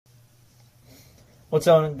What's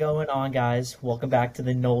going on, guys? Welcome back to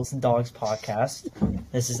the Knowles and Dogs podcast.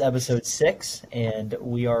 This is episode 6, and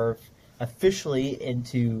we are officially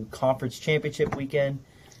into conference championship weekend.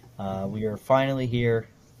 We are finally here.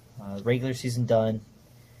 Regular season done.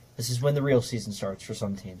 This is when the real season starts for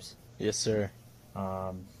some teams. Yes, sir.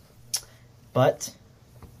 But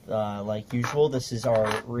like usual, this is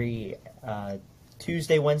our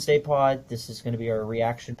Tuesday, Wednesday pod. This is going to be our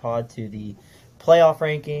reaction pod to the playoff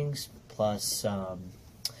rankings, plus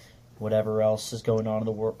whatever else is going on in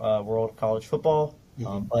the world of college football.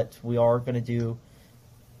 But we are going to do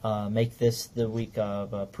make this the week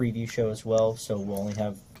of a preview show as well. So we'll only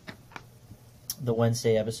have the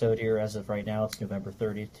Wednesday episode here as of right now. It's November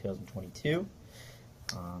 30th, 2022.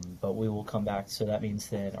 But we will come back. So that means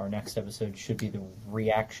that our next episode should be the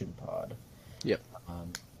reaction pod. Yep. How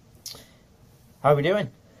are we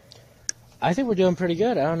doing? I think we're doing pretty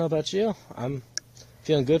good. I don't know about you. I'm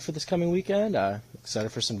feeling good for this coming weekend.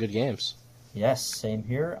 Excited for some good games. Yes, same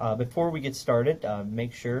here. Before we get started,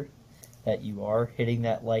 make sure that you are hitting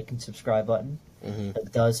that like and subscribe button.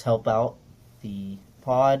 That does help out the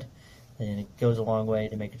pod, and it goes a long way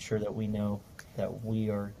to making sure that we know that we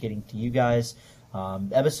are getting to you guys.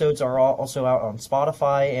 Episodes are also out on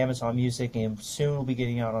Spotify, Amazon Music, and soon we'll be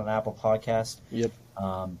getting out on Apple Podcast. Yep.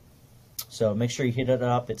 So make sure you hit it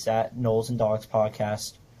up. It's at Knowles and Dogs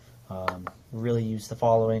Podcast. Really use the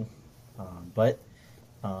following.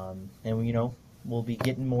 And we'll be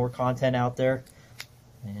getting more content out there.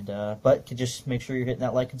 But just make sure you're hitting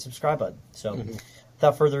that like and subscribe button. So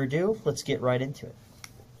without further ado, let's get right into it.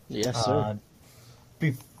 Yes, sir.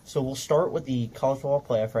 So we'll start with the college football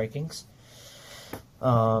playoff rankings.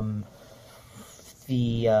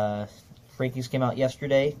 The rankings came out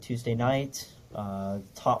yesterday, Tuesday night.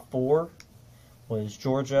 Top 4 was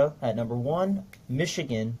Georgia at number 1.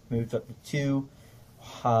 Michigan moved up to 2.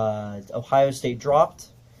 Ohio State dropped.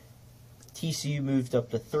 TCU moved up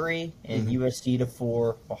to 3, and USC to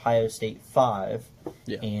 4. Ohio State 5,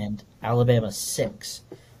 and Alabama 6.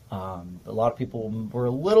 A lot of people were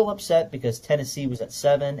a little upset because Tennessee was at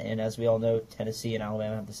 7, and as we all know, Tennessee and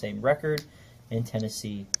Alabama have the same record, and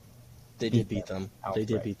Tennessee did beat them. outright.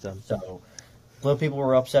 They did beat them. So a lot of people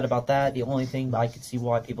were upset about that. The only thing I could see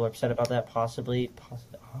why people are upset about that, possibly,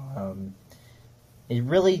 it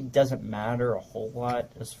really doesn't matter a whole lot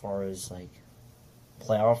as far as like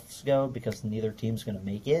playoffs go because neither team's going to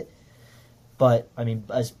make it. But I mean,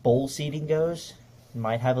 as bowl seeding goes, it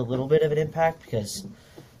might have a little bit of an impact because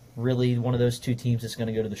really one of those two teams is going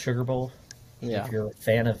to go to the Sugar Bowl. Yeah. If you're a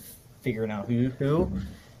fan of figuring out who.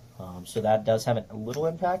 So that does have a little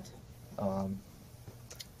impact.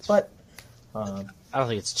 But I don't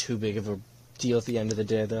think it's too big of a deal at the end of the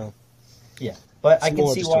day, though. Yeah, but It's I can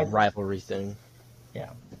more see just why a rivalry thing.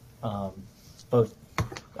 Yeah, both.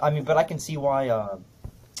 But I can see why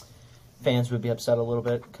fans would be upset a little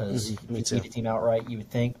bit because if you beat a team outright, you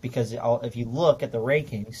would think because if you look at the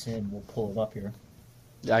rankings, and we'll pull them up here.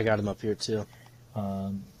 I got them up here too.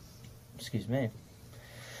 Excuse me.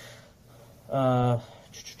 Rankings.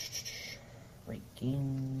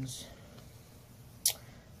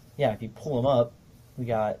 Yeah, if you pull them up, we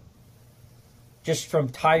got just from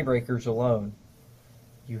tiebreakers alone,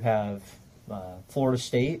 you have Florida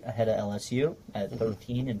State ahead of LSU at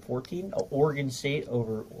 13 and 14. Oregon State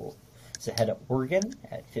is ahead of Oregon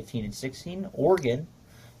at 15 and 16. Oregon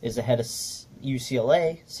is ahead of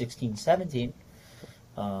UCLA 16-17.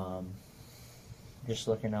 Just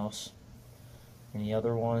looking else. Any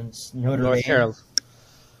other ones? North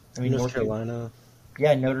Carolina.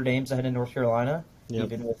 Yeah, Notre Dame's ahead of North Carolina,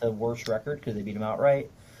 even with a worse record because they beat them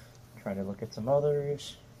outright. Trying to look at some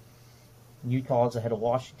others. Utah's ahead of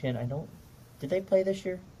Washington. Did they play this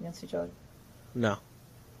year against each other? No.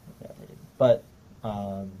 Yeah, they didn't. But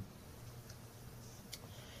trying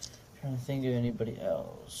to think of anybody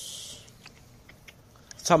else.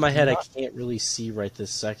 Off the top of my head, I can't really see right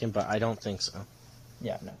this second, but I don't think so.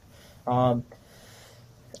 Yeah, no.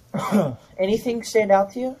 Anything stand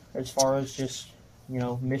out to you as far as just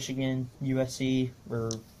Michigan, USC,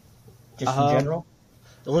 or just in general?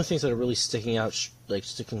 The only things that are really sticking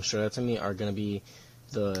straight out to me are going to be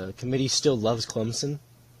the committee still loves Clemson,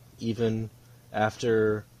 even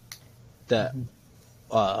after that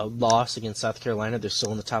loss against South Carolina. They're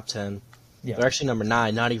still in the top 10. Yeah. They're actually number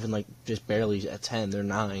 9, not even just barely at 10. They're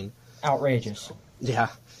 9. Outrageous. Yeah.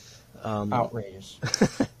 Outrageous.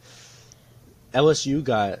 LSU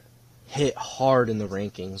got hit hard in the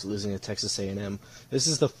rankings, losing to Texas A&M. This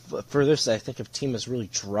is the furthest I think a team has really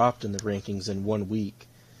dropped in the rankings in 1 week,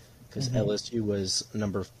 because LSU was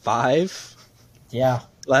number 5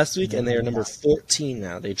 last week, and they are number 14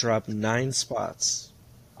 now. They dropped 9 spots.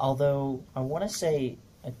 Although I want to say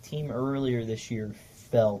a team earlier this year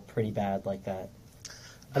fell pretty bad like that.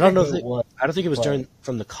 I don't know Who it was, I don't think it was but during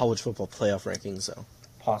from the college football playoff rankings though.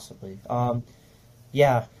 possibly.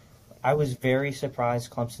 Yeah, I was very surprised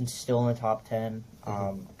Clemson's still in the top 10.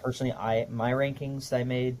 Personally, my rankings that I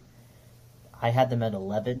made, I had them at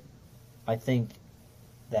 11. I think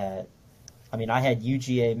that, I had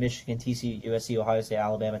UGA, Michigan, TCU, USC, Ohio State,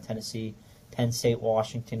 Alabama, Tennessee, Penn State,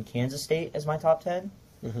 Washington, Kansas State as my top 10.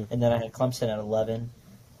 And then I had Clemson at 11.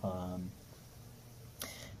 But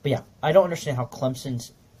yeah, I don't understand how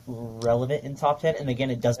Clemson's relevant in top 10. And again,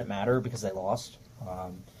 it doesn't matter because they lost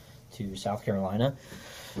to South Carolina.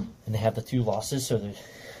 And they have the 2 losses, so it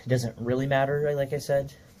doesn't really matter, like I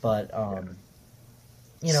said. But,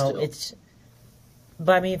 it's...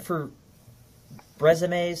 But, for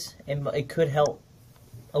resumes, it could help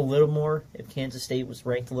a little more if Kansas State was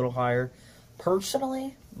ranked a little higher.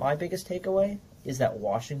 Personally, my biggest takeaway is that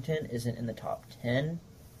Washington isn't in the top 10.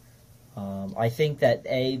 I think that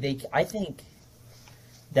they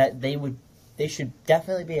should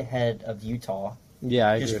definitely be ahead of Utah. Yeah,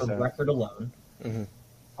 I agree just with from that. record alone. Mm-hmm.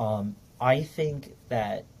 I think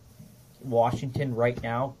that Washington right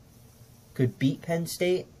now could beat Penn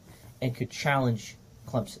State and could challenge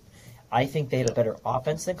Clemson. I think they had a better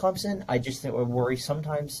offense than Clemson. I just worry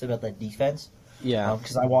sometimes about the defense. Yeah,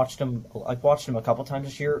 because I watched them a couple times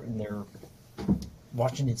this year, and their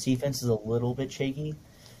Washington's defense is a little bit shaky.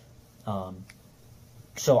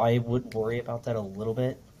 So I would worry about that a little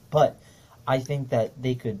bit. But I think that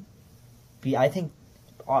they could be. I think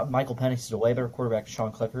Michael Penix is a way better quarterback than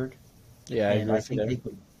Sean Clifford. yeah, I agree with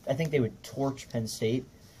you. I think they would torch Penn State,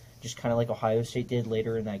 just kind of like Ohio State did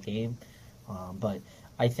later in that game. But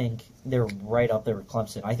I think they're right up there with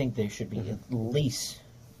Clemson. I think they should be at least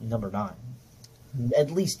number 9,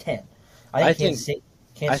 at least 10. I think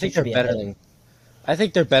they're better than. I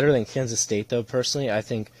think they're better than Kansas State, though. Personally, I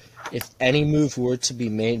think if any move were to be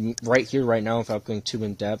made right here, right now, without going too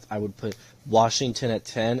in depth, I would put Washington at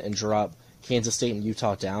 10 and drop Kansas State and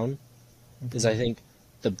Utah down. Because I think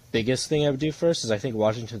the biggest thing I would do first is I think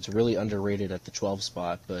Washington's really underrated at the 12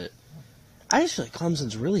 spot, but I just feel like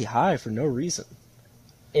Clemson's really high for no reason.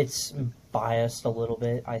 It's biased a little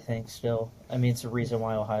bit, I think, still. It's the reason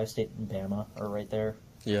why Ohio State and Bama are right there.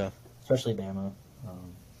 Yeah. Especially Bama.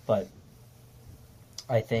 But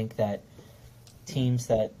I think that teams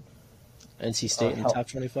that... NC State in the top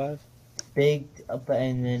 25? Big,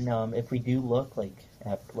 and then if we do look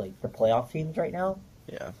at the playoff teams right now,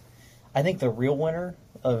 yeah, I think the real winner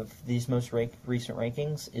of these most recent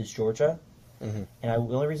rankings is Georgia. And the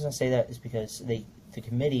only reason I say that is because the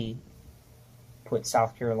committee put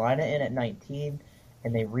South Carolina in at 19,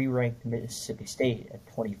 and they re-ranked Mississippi State at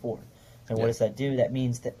 24. And what does that do?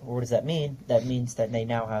 What does that mean? That means that they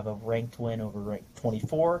now have a ranked win over ranked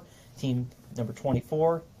 24, team number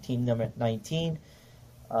 24, team number 19,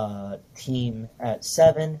 team at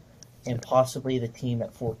 7, and possibly the team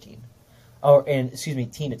at 14.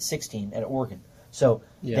 Team at 16 at Oregon. So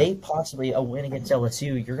they possibly, a win against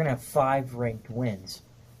LSU, you're going to have 5 ranked wins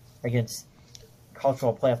against college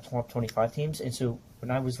football playoff top 25 teams. And so when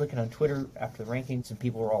I was looking on Twitter after the rankings and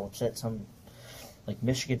people were all upset, some like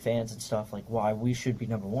Michigan fans and stuff, like why we should be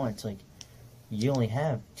number 1. It's like you only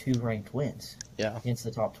have 2 ranked wins against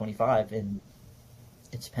the top 25, and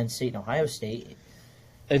it's Penn State and Ohio State.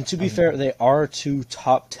 And to be fair, they are 2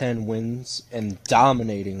 top 10 wins and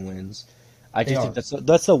dominating wins. I do think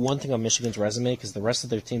that's the one thing on Michigan's resume, because the rest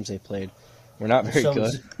of their teams they played were not very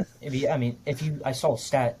good. I saw a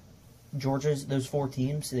stat. Georgia's those 4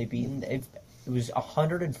 teams they've beaten. It was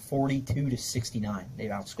 142 to 69. They've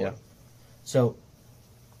outscored. Yeah. So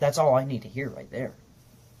that's all I need to hear right there.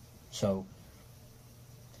 So,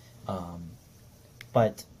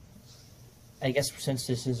 but I guess since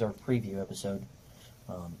this is our preview episode,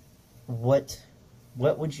 what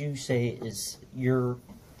would you say is your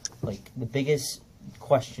the biggest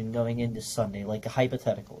question going into Sunday, like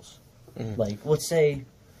hypotheticals? Like, let's say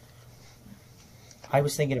I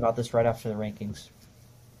was thinking about this right after the rankings.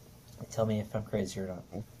 Tell me if I'm crazy or not.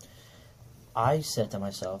 I said to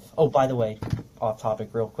myself, oh, by the way, off topic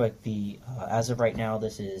real quick, as of right now,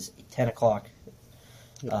 this is 10 o'clock.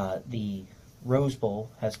 The Rose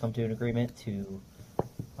Bowl has come to an agreement to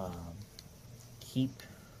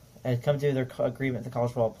come to their agreement, the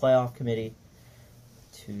College Football Playoff Committee,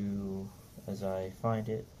 to, as I find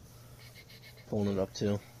it. Pulling it up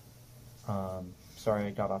too. Sorry, I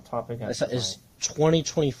got off topic. It's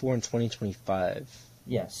 2024 and 2025.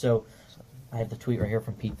 Yeah, so I have the tweet right here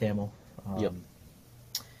from Pete Thamel. Yep.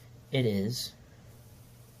 It is.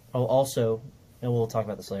 Oh, also, and we'll talk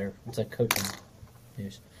about this later. It's a coaching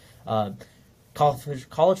news. College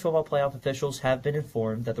football playoff officials have been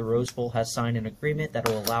informed that the Rose Bowl has signed an agreement that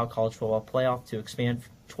will allow college football playoff to expand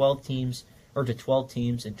from 12 teams to 12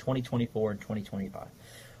 teams in 2024 and 2025.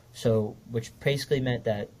 So, which basically meant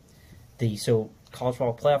that college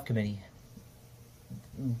football playoff committee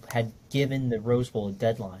had given the Rose Bowl a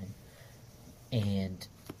deadline, and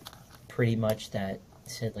pretty much that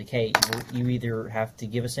said like, hey, you either have to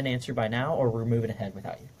give us an answer by now, or we're moving ahead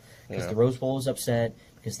without you, because the Rose Bowl is upset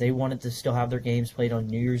because they wanted to still have their games played on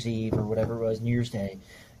New Year's Eve or whatever it was, New Year's Day,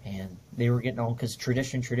 and they were getting all because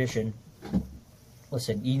tradition.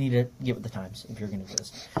 Listen, you need to get with the times if you're going to do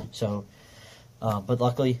this. So, but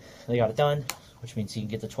luckily they got it done, which means you can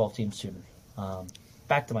get the 12 teams sooner.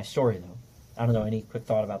 Back to my story though. I don't know, any quick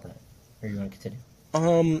thought about that, or you want to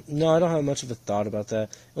continue? No, I don't have much of a thought about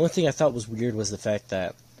that. The only thing I thought was weird was the fact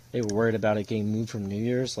that they were worried about it getting moved from New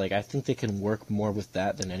Year's. Like, I think they can work more with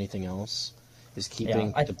that than anything else, is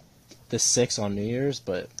keeping the 6 on New Year's,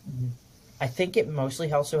 but... I think it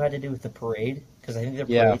mostly also had to do with the parade, because I think the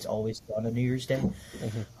parade's always done on New Year's Day.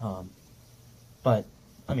 But,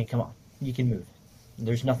 I mean, come on. You can move.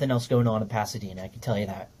 There's nothing else going on in Pasadena, I can tell you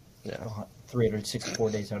that. Yeah.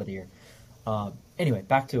 364 days out of the year. Anyway,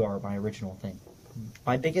 back to my original thing.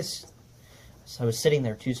 So I was sitting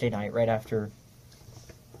there Tuesday night right after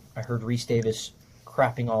I heard Reese Davis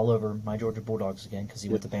crapping all over my Georgia Bulldogs again because he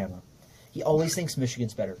went to Bama. He always thinks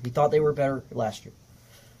Michigan's better. He thought they were better last year.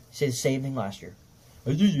 He said the same thing last year.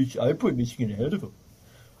 I put Michigan ahead of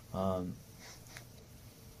them.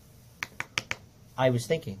 I was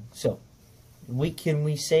thinking, so can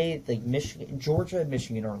we say like Georgia and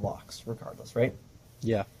Michigan are locks regardless, right?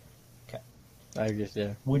 Yeah. Okay. I agree,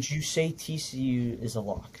 yeah. Would you say TCU is a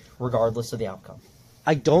lock regardless of the outcome?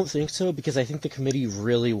 I don't think so, because I think the committee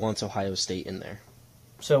really wants Ohio State in there.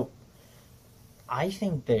 So, I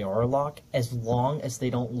think they are a lock as long as they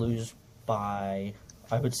don't lose by,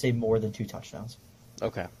 I would say, more than 2 touchdowns.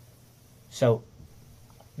 Okay. So,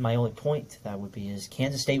 my only point to that would be is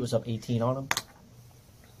Kansas State was up 18 on them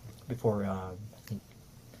before, I think...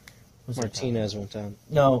 Martinez went down.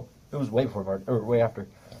 No, it was way before, or way after.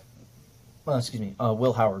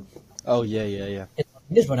 Will Howard. Oh, yeah.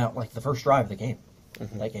 He just went out like the first drive of the game.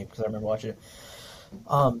 That game, because I remember watching it.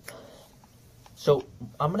 So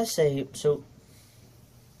I'm going to say,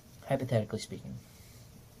 hypothetically speaking,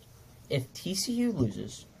 if TCU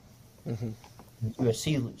loses,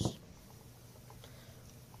 USC loses,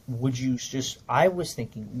 would you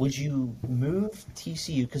would you move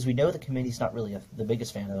TCU, because we know the committee's not really the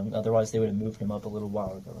biggest fan of them, otherwise they would have moved him up a little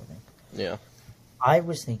while ago, I think. Yeah. I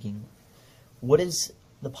was thinking, what is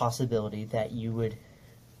the possibility that you would...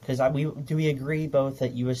 Because do we agree both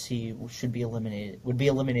that USC would be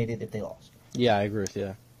eliminated if they lost? Yeah, I agree with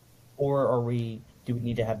you. Or do we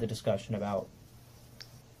need to have the discussion about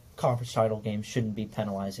conference title games shouldn't be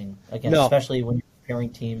penalizing again, especially when you're comparing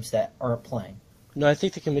teams that aren't playing? No, I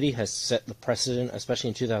think the committee has set the precedent, especially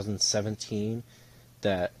in 2017,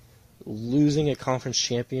 that losing a conference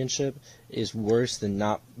championship is worse than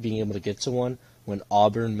not being able to get to one. When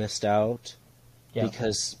Auburn missed out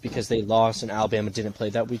because they lost and Alabama didn't play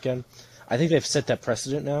that weekend. I think they've set that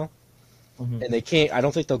precedent now, and they can't. I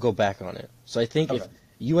don't think they'll go back on it. So I think if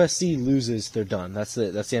USC loses, they're done. That's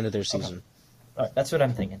the end of their season. All right, that's what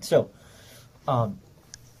I'm thinking. So,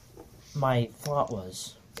 my thought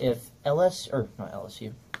was if USC's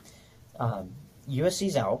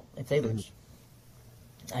out if they lose.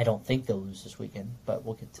 I don't think they'll lose this weekend, but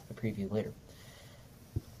we'll get to the preview later.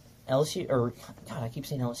 I keep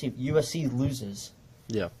saying LSU. USC loses.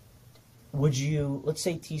 Yeah. Let's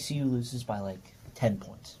say TCU loses by like 10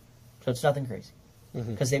 points. So it's nothing crazy.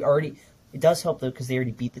 Because it does help though, because they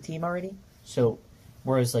already beat the team already. So,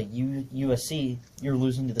 whereas like USC, you're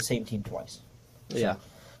losing to the same team twice. So, yeah.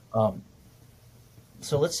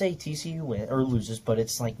 So let's say TCU loses, but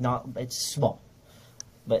it's it's small.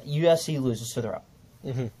 But USC loses, so they're out.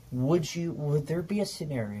 Would there be a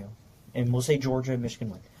scenario, and we'll say Georgia and Michigan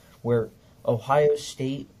win, where Ohio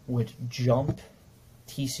State would jump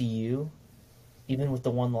TCU, even with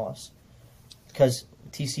the one loss, because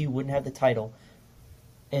TCU wouldn't have the title,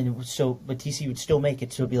 but TCU would still make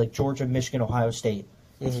it, so it'd be like Georgia, Michigan, Ohio State,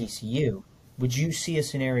 TCU. Would you see a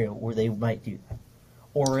scenario where they might do that,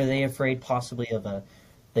 or are they afraid possibly of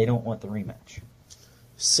they don't want the rematch?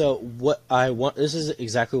 So this is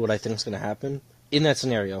exactly what I think is going to happen in that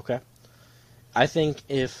scenario. Okay, I think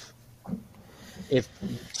if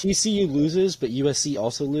TCU loses, but USC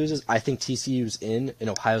also loses, I think TCU's in, and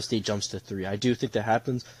Ohio State jumps to 3. I do think that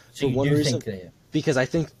happens. So for one reason, because I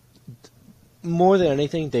think more than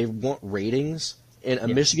anything, they want ratings, and a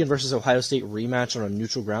Michigan versus Ohio State rematch on a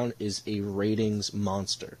neutral ground is a ratings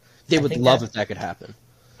monster. They I would think love that if that could happen,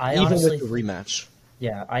 I even honestly, with the rematch.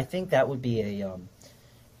 yeah, I think that would be a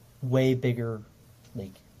way bigger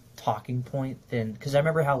like talking point than because I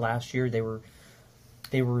remember how last year there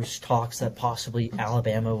was talks that possibly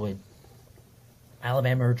Alabama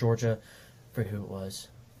or Georgia, for who it was.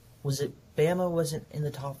 Was it Bama wasn't in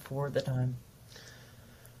the top 4 at the time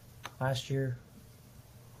last year?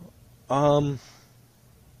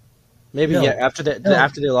 Maybe No, yeah. After that, no,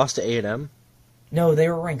 after they lost to A&M. no. They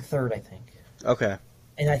were ranked 3rd, I think, Okay.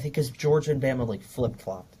 and I think because Georgia and Bama like flip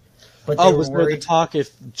flopped, but they Oh, were was there the worried. talk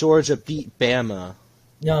if Georgia beat Bama?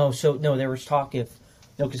 No, so no, there was talk if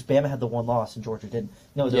no, because Bama had the one loss and Georgia didn't.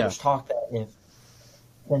 No, there Yeah. was talk that if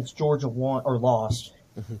since Georgia won or lost,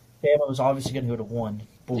 Bama was obviously going to go to 1.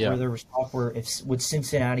 But Yeah. where there was talk where if would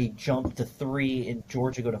Cincinnati jump to 3 and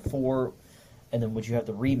Georgia go to 4, and then would you have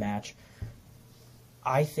the rematch?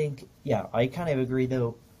 I think, yeah, I kind of agree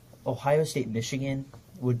though. Ohio State, Michigan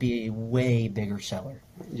would be a way bigger seller,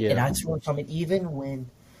 and Yeah. that's what I mean.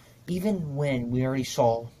 Even when we already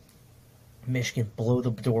saw Michigan blow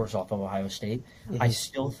the doors off of Ohio State, I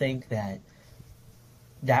still think that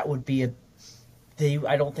that would be a they.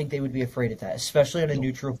 I don't think they would be afraid of that, especially on a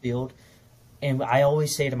neutral field. And I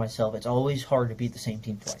always say to myself, it's always hard to beat the same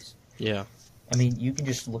team twice. Yeah. I mean, you can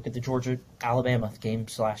just look at the Georgia Alabama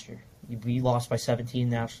games last year. We lost by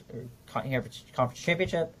 17 conference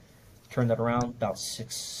championship. Turned that around about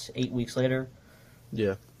 8 weeks later.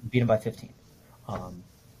 Yeah. Beat them by 15.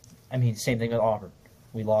 I mean, same thing with Auburn.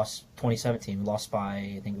 We lost 2017. We lost by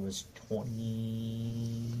I think it was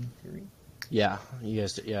 23. Yeah. You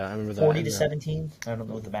guys. Yeah, I remember that. 40 to 17. I don't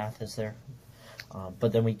know what the math is there.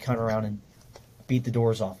 But then we cut around and beat the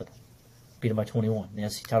doors off of them. Beat them by 21 in the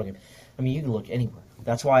SEC title game. I mean, you can look anywhere.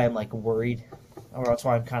 That's why I'm like worried, or that's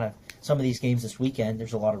why I'm kind of some of these games this weekend.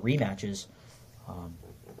 There's a lot of rematches,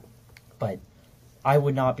 but I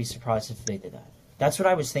would not be surprised if they did that. That's what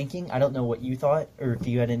I was thinking. I don't know what you thought, or if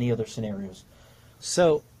you had any other scenarios.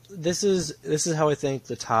 So this is how I think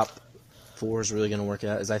the top 4 is really going to work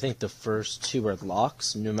out. Is I think the first 2 are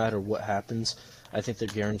locks. No matter what happens, I think they're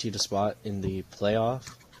guaranteed a spot in the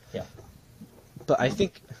playoff. Yeah, But I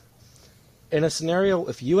think in a scenario,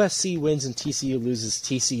 if USC wins and TCU loses,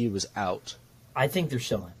 TCU is out. I think they're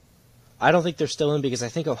still in. I don't think they're still in because I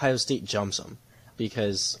think Ohio State jumps them.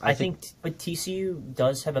 Because I think, but TCU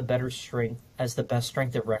does have a better strength as the best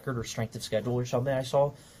strength of record or strength of schedule or something. I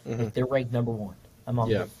saw like they're ranked number 1 among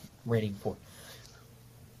the rating 4.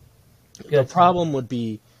 the problem would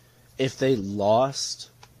be if they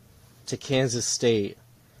lost to Kansas State.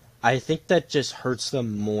 I think that just hurts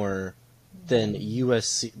them more than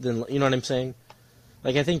USC. Than you know what I'm saying?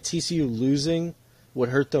 Like I think TCU losing would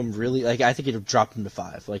hurt them really. Like I think it would drop them to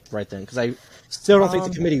 5, like right then, because I still don't think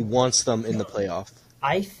the committee wants them in the playoff.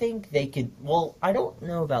 I think they could. Well, I don't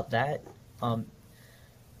know about that.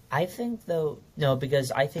 I think though, no,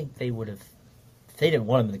 because I think they would have. If they didn't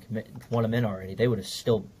want them in already, they would have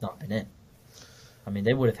still not been in. I mean,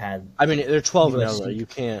 they would have had. I mean, they're 12 and USC. 0. You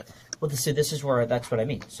can't. Well, this is where that's what I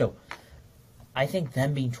mean. So, I think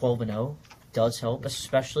them being 12-0 does help,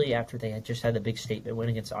 especially after they had just had the big statement win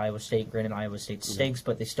against Iowa State. Granted, Iowa State stinks,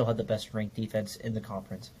 but they still had the best ranked defense in the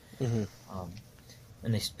conference. And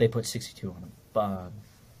they put 62 on them. But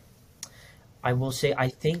I will say I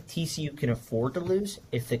think TCU can afford to lose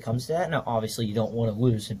if it comes to that. Now, obviously, you don't want to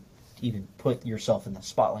lose and even put yourself in the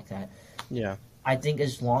spot like that. Yeah. I think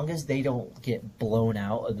as long as they don't get blown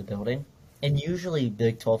out of the building, and usually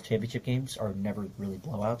Big 12 championship games are never really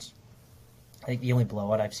blowouts. I think the only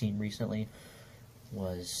blowout I've seen recently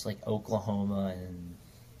was like Oklahoma and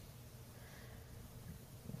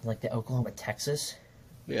like the Oklahoma-Texas.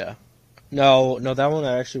 Yeah. No, that one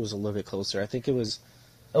actually was a little bit closer. I think it was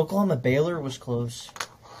Oklahoma-Baylor was close.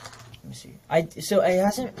 Let me see. So it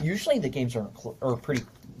hasn't. Usually the games are pretty.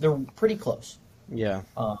 They're pretty close. yeah.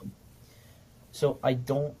 So I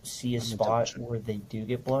don't see a Let me spot double-check. where they do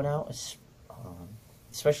get blown out,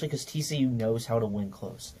 especially because TCU knows how to win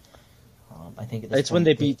close. I think at this It's when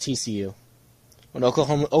point, they beat TCU. When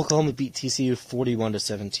Oklahoma beat TCU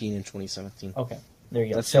 41-17 in 2017. Okay, there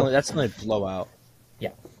you go. That's the only blowout.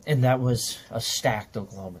 Yeah, and that was a stacked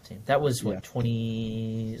Oklahoma team. That was what Yeah.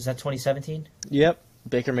 20? Is that 2017? Yep.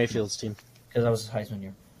 Baker Mayfield's team. Because that was his Heisman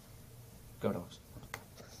year. Go Dogs.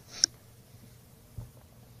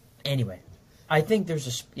 Anyway, I think there's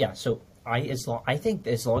a So I think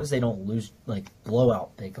as long as they don't lose like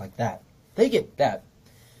blowout big like that, they get that.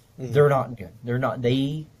 They're not good. They're not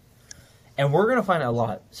they. And we're gonna find out a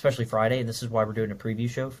lot, especially Friday. And this is why we're doing a preview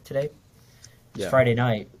show today. It's Yeah. Friday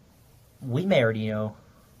night. We may already know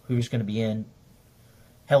who's going to be in.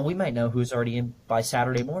 Hell, we might know who's already in by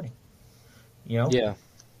Saturday morning. You know? Yeah.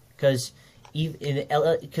 because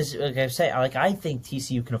because like I say, I think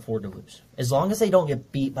TCU can afford to lose as long as they don't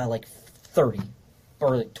get beat by like 30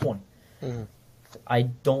 or like 20. Mm-hmm. I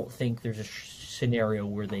don't think there's a scenario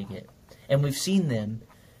where they get, and we've seen them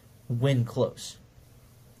win close.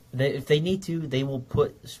 If they need to, they will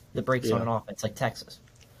put the brakes on an offense like Texas.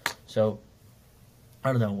 So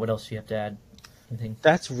I don't know what else you have to add. Anything?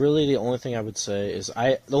 That's really the only thing I would say is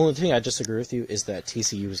the only thing I disagree with you is that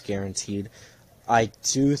TCU is guaranteed. I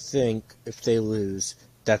do think if they lose,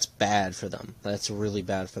 that's bad for them. That's really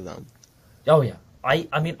bad for them. Oh yeah.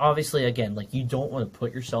 I mean, obviously, again, like you don't want to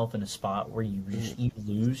put yourself in a spot where you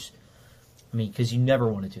lose. I mean, because you never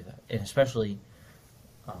want to do that, and especially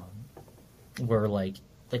where like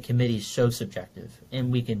the committee is so subjective,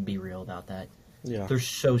 and we can be real about that. Yeah, they're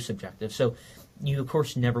so subjective. So you, of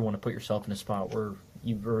course, never want to put yourself in a spot where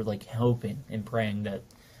you were like hoping and praying that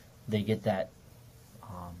they get that.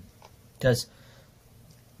 Because,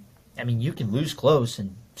 I mean, you can lose close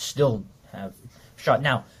and still have a shot.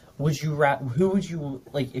 Now, who would you,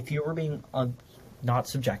 like, if you were being not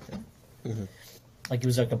subjective, like it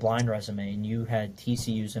was like a blind resume and you had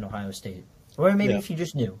TCU's and Ohio State, or maybe if you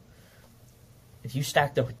just knew, if you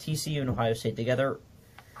stacked up TCU and Ohio State together,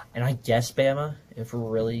 and I guess Bama, if we're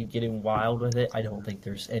really getting wild with it, I don't think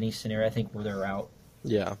there's any scenario. I think where they're out.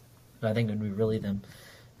 Yeah. I think it would be really them.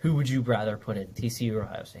 Who would you rather put in, TCU or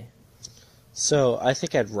Ohio State? So I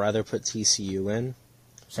think I'd rather put TCU in.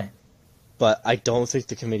 Same. But I don't think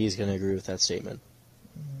the committee is going to agree with that statement.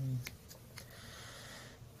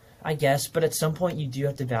 I guess, but at some point you do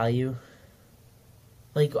have to value.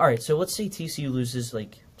 Like, all right, so let's say TCU loses,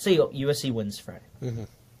 like, say USC wins Friday. Mm-hmm.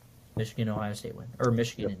 Michigan, Ohio State win. Or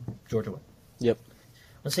Michigan and Georgia win. Yep.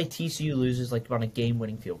 Let's say TCU loses, like, on a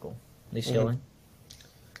game-winning field goal. They still in?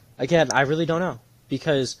 Again, I really don't know.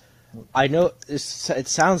 Because I know it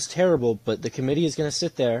sounds terrible, but the committee is going to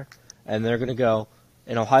sit there, and they're going to go,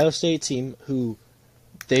 an Ohio State team who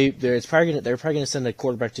they're probably going to send a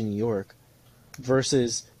quarterback to New York,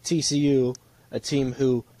 versus TCU, a team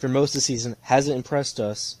who, for most of the season, hasn't impressed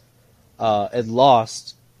us, and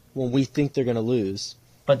lost when we think they're going to lose.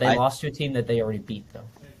 But they lost to a team that they already beat, though.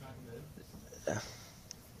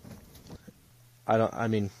 I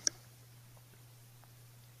mean...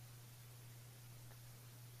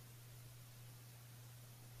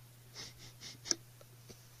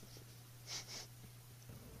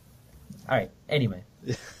 All right, anyway.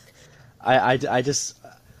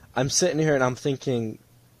 I'm sitting here and I'm thinking,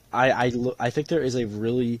 I think there is a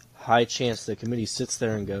really high chance the committee sits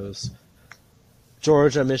there and goes,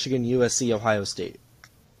 Georgia, Michigan, USC, Ohio State.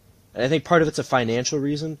 And I think part of it's a financial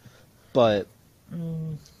reason, but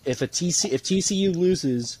if TCU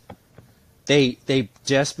loses, they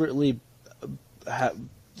desperately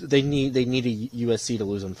they need a USC to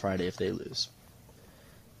lose on Friday if they lose.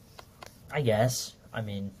 I guess. I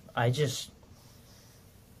mean, I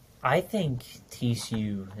think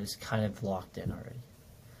TCU is kind of locked in already.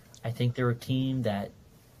 I think they're a team that,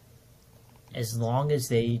 as long as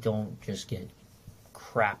they don't just get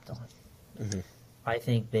crapped on, I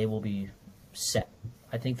think they will be set.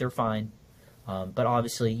 I think they're fine. But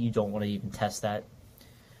obviously, you don't want to even test that.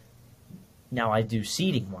 Now, I do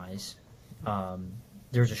seeding-wise.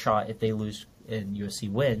 There's a shot if they lose and USC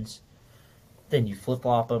wins, then you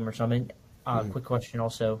flip-flop them or something. Quick question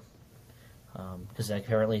also, because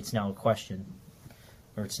apparently it's now a question,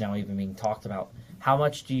 or it's now even being talked about. How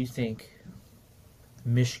much do you think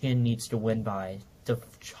Michigan needs to win by to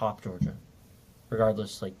top Georgia?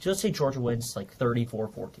 Regardless, like, just say Georgia wins like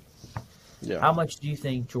 34-14. Yeah. How much do you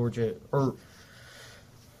think Georgia, or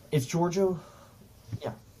if Georgia,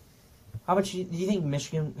 how much do you think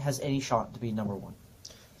Michigan has any shot to be number one?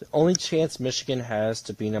 The only chance Michigan has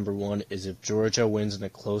to be number one is if Georgia wins in a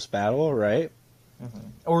close battle, right?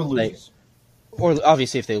 Or loses. Or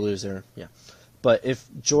obviously if they lose, yeah. But if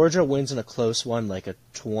Georgia wins in a close one, like a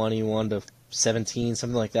 21-17,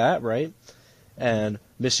 something like that, right? And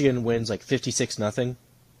Michigan wins like 56-0,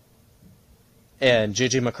 and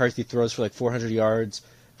J.J. McCarthy throws for like 400 yards,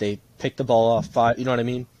 they pick the ball off 5, you know what I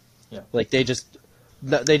mean? Yeah. Like they just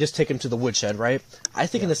take him to the woodshed, right? I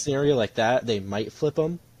think in a scenario like that, they might flip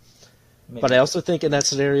him. Maybe. But I also think in that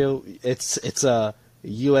scenario, it's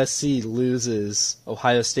USC loses,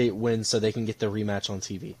 Ohio State wins, so they can get the rematch on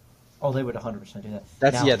TV. Oh, they would 100% do that.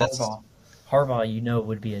 That's Harbaugh,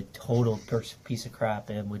 would be a total piece of crap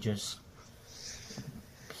and would just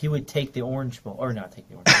he would take the Orange Bowl, or not take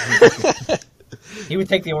the Orange Bowl. He would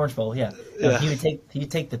take the Orange Bowl, yeah. No, he'd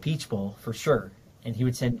take the Peach Bowl for sure, and he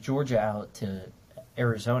would send Georgia out to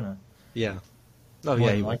Arizona. Yeah. Oh more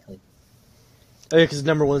yeah, than likely. Oh yeah, because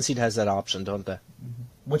number one seed has that option, don't they?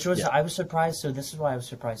 Which was I was surprised. So this is why I was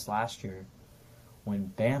surprised last year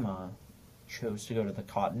when Bama chose to go to the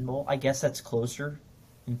Cotton Bowl. I guess that's closer,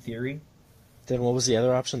 in theory. Then what was the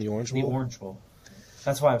other option? The Orange Bowl. The Orange Bowl.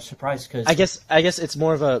 That's why I was surprised because I guess it's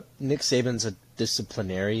more of a Nick Saban's a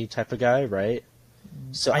disciplinary type of guy, right?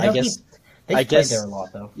 So I guess they've played there a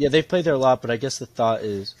lot though. Yeah, they've played there a lot, but I guess the thought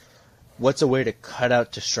is, what's a way to cut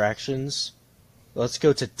out distractions? Let's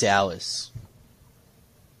go to Dallas.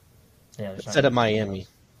 Yeah, instead of Miami.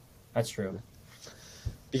 That's true.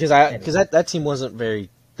 Because that team wasn't very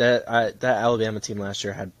that Alabama team last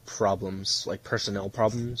year had problems, like personnel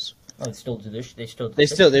problems. Oh, they still do this.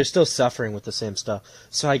 They're still suffering with the same stuff.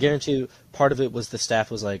 So I guarantee you, part of it was the staff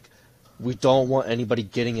was like, we don't want anybody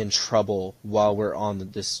getting in trouble while we're on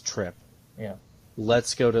this trip. Yeah.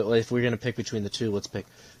 Let's go to, if we're gonna pick between the two, let's pick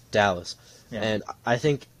Dallas. Yeah. And I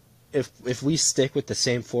think if we stick with the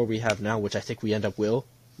same four we have now, which I think we end up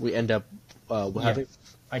having.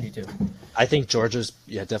 I do too. I think Georgia's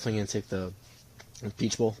definitely gonna take the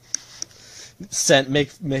Peach Bowl.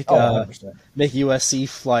 Make USC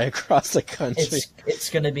fly across the country. It's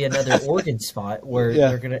gonna be another Oregon spot where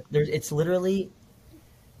they're gonna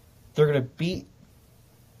beat.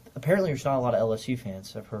 Apparently, there's not a lot of LSU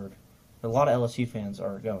fans. I've heard a lot of LSU fans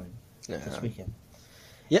are going this weekend.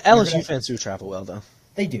 Yeah, LSU fans do travel well though.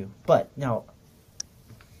 They do, but now,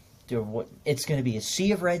 it's going to be a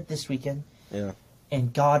sea of red this weekend. Yeah.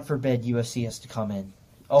 And God forbid USC has to come in.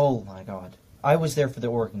 Oh my God! I was there for the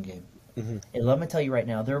Oregon game, and let me tell you right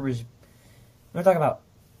now, we're talking about.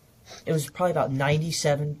 It was probably about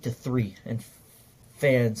 97-3 in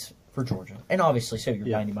fans for Georgia, and obviously, so you're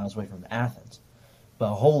 90 miles away from Athens.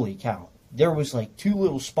 But holy cow, there was like two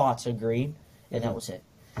little spots of green, and that was it.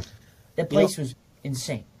 That place was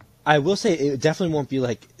insane. I will say it definitely won't be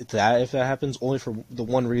like that if that happens. Only for the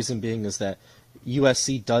one reason being is that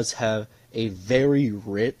USC does have a very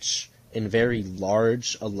rich and very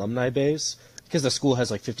large alumni base because the school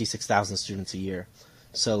has like 56,000 students a year.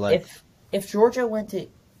 So like, if Georgia went to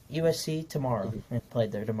USC tomorrow and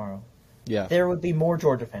played there tomorrow, there would be more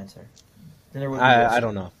Georgia fans there than there would be. I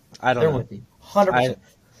don't know. There would be 100%.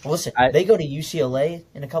 Listen, they go to UCLA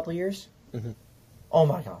in a couple of years. Oh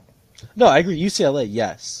my God. No, I agree. UCLA,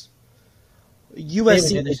 yes.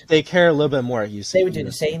 USC, they care a little bit more at UCLA. They would do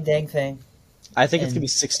the same dang thing. I think it's going to be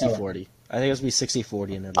 60-40. I think it's going to be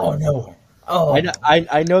 60-40 in Atlanta. Oh, no. Oh.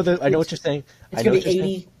 I know what you're saying. It's going to be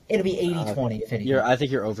 80. It'll be 80-20 if anything. I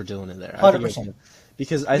think you're overdoing it there. 100%.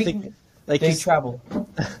 Because I think... They travel.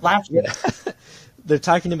 Last year. They're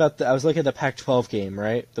talking about... I was looking at the Pac-12 game,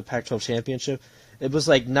 right? The Pac-12 championship. It was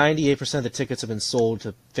like 98% of the tickets have been sold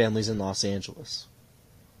to families in Los Angeles.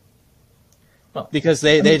 Well, because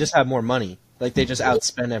they just have more money. Like, they just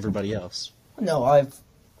outspend everybody else. No,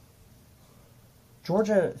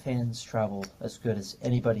 Georgia fans travel as good as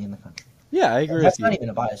anybody in the country. Yeah, I agree with you. That's not even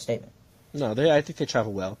a biased statement. No, I think they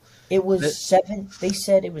travel well. It was They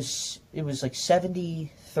said it was like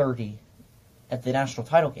 70-30 at the national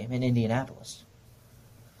title game in Indianapolis.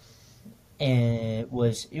 And it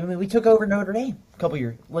was... I mean, we took over Notre Dame a couple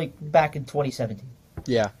years... Like, back in 2017.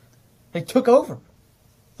 Yeah. They took over.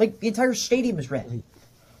 Like, the entire stadium is red.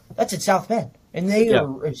 That's in South Bend. And they are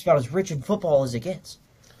about as rich in football as it gets.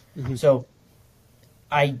 So,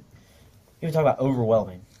 you talk about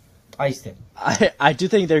overwhelming. I think. I do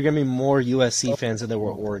think there are going to be more USC fans than there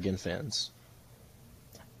were Oregon fans.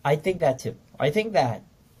 I think that, too. I think that.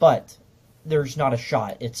 But there's not a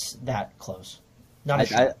shot it's that close. Not a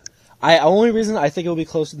shot. Only reason I think it'll be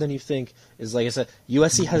closer than you think is, like I said,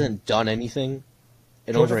 USC hasn't done anything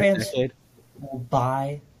in over a decade. Will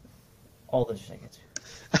buy all those tickets.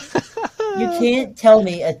 You can't tell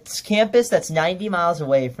me a campus that's 90 miles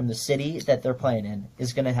away from the city that they're playing in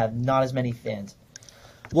is going to have not as many fans.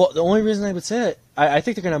 Well, the only reason I would say it, I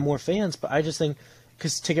think they're going to have more fans, but I just think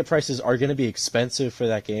because ticket prices are going to be expensive for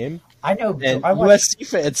that game. I know. And USC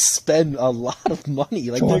fans spend a lot of money.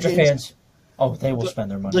 Like Georgia fans, they will spend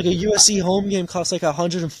their money. Like a USC home game costs like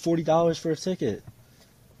 $140 for a ticket.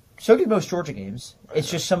 So do most Georgia games. It's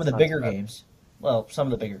just some of the bigger games. Well, some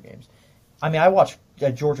of the bigger games. I mean, I watch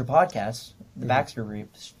a Georgia podcast, the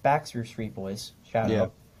Baxter Street Boys. Shout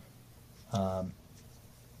out.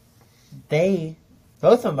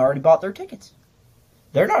 Both of them already bought their tickets.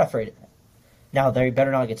 They're not afraid of that. Now, they better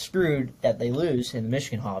not get screwed that they lose in the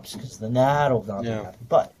Michigan Hops, because then that'll not be happy.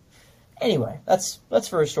 But anyway, that's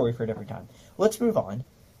for a story for a different time. Let's move on,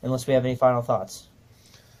 unless we have any final thoughts.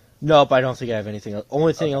 Nope, I don't think I have anything else.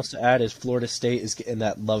 Only thing else to add is Florida State is getting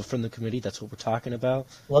that love from the committee. That's what we're talking about.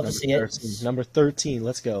 Love to see it. Number 13,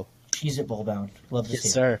 let's go. Cheese it bowl bound. Love to see it.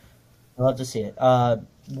 Yes, sir. Love to see it.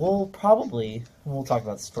 We'll talk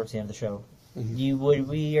about this towards the end of the show. Are we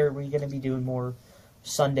going to be doing more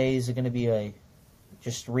Sundays? Is it going to be a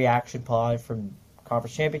just reaction pod from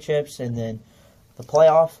conference championships and then the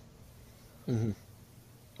playoff? Mm-hmm.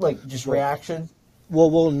 Like just reaction. Well,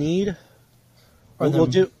 we'll need. We'll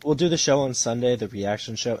then, do the show on Sunday, the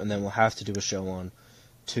reaction show, and then we'll have to do a show on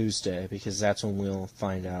Tuesday because that's when we'll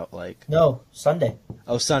find out. Like no, Sunday.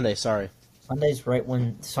 Oh, Sunday. Sorry. Sunday's right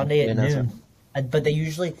when Sunday at noon. But they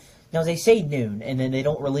usually they say noon and then they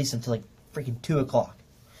don't release them till like freaking 2:00.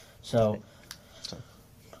 So,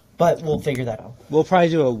 but we'll figure that out. We'll probably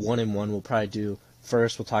do a 1-1. We'll probably do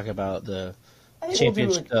first. We'll talk about the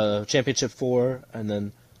championship 4, and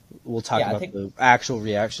then we'll talk about the actual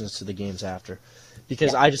reactions to the games after.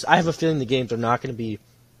 Because I have a feeling the games are not going to be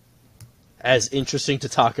as interesting to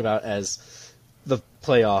talk about as the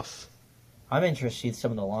playoff. I'm interested in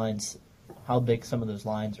some of the lines, how big some of those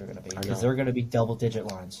lines are going to be, because they're going to be double-digit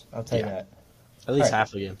lines. I'll tell you that. At least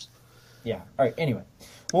half the games. Yeah. All right. Anyway,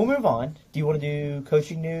 we'll move on. Do you want to do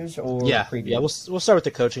coaching news or preview? Yeah. We'll start with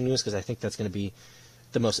the coaching news because I think that's going to be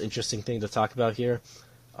the most interesting thing to talk about here.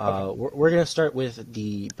 We're going to start with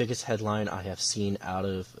the biggest headline I have seen out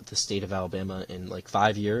of the state of Alabama in like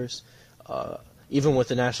 5 years. Even with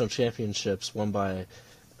the national championships won by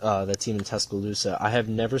that team in Tuscaloosa, I have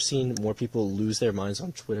never seen more people lose their minds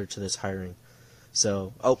on Twitter to this hiring.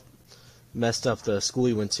 So, messed up the school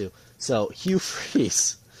he went to. So, Hugh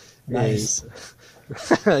Freeze is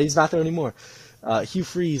he's not there anymore. Hugh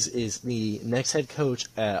Freeze is the next head coach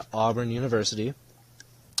at Auburn University.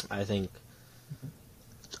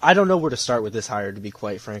 I don't know where to start with this hire, to be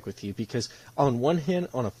quite frank with you, because on one hand,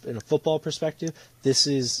 in a football perspective, this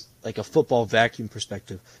is like a football vacuum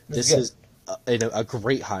perspective. This is a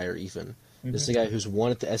great hire, even. Mm-hmm. This is a guy who's won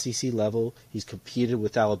at the SEC level. He's competed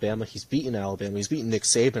with Alabama. He's beaten Alabama. He's beaten Nick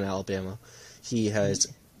Saban Alabama. He has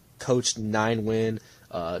coached 9-win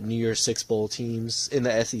New Year's Six Bowl teams in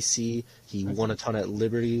the SEC. He won a ton at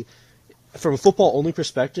Liberty. From a football-only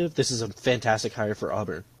perspective, this is a fantastic hire for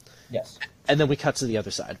Auburn. Yes. And then we cut to the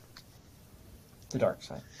other side. The dark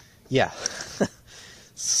side. Yeah.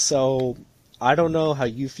 So, I don't know how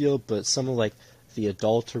you feel, but some of, like, the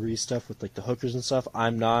adultery stuff with, like, the hookers and stuff, I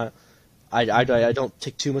don't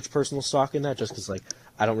take too much personal stock in that just because, like,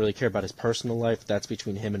 I don't really care about his personal life. That's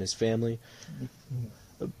between him and his family.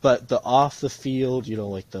 But the off the field,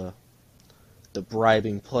 like, the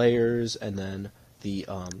bribing players and then the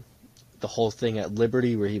whole thing at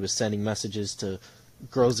Liberty where he was sending messages to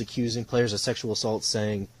girls accusing players of sexual assault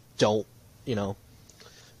saying, don't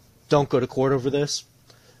go to court over this.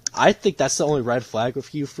 I think that's the only red flag with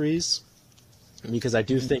Hugh Freeze, because I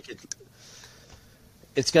do think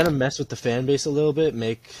it's going to mess with the fan base a little bit,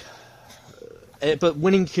 but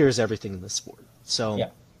winning cures everything in this sport. So,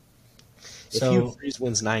 if Hugh Freeze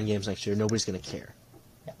wins 9 games next year, nobody's going to care.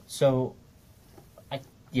 Yeah. So,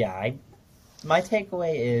 my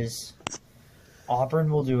takeaway is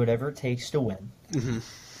Auburn will do whatever it takes to win. Mm-hmm.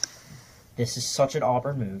 This is such an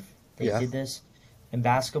Auburn move. They did this in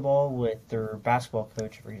basketball with their basketball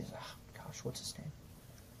coach. What's his name?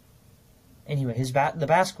 Anyway, the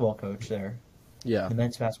basketball coach there, the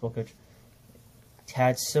men's basketball coach,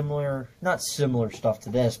 had not similar stuff to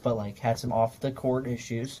this, but like had some off the court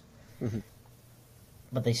issues. Mm-hmm.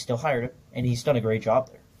 But they still hired him, and he's done a great job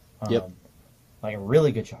there. Like a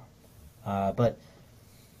really good job. But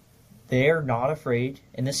they're not afraid,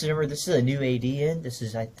 and this is a new AD in. This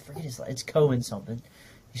is, I forget his, it's Cohen something.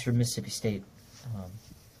 He's from Mississippi State.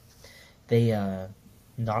 They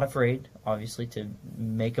not afraid, obviously, to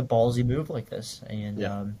make a ballsy move like this.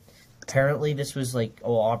 And apparently, this was like,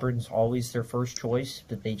 Auburn's always their first choice,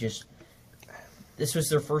 but this was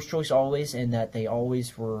their first choice always, and that they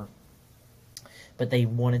always were. But they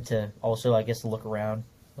wanted to also, I guess, look around,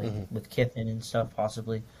 like with Kiffin and stuff,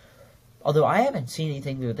 possibly. Although I haven't seen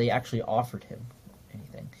anything that they actually offered him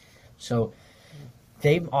anything. So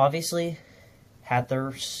they've obviously had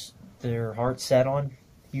their heart set on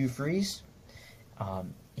Hugh Freeze.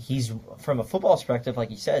 He's, from a football perspective,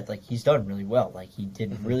 like you said, like he's done really well. Like he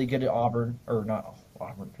did really good at Auburn, or not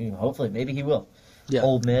Auburn. Hopefully, maybe he will. Yeah.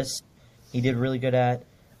 Ole Miss, he did really good at.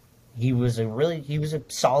 He was a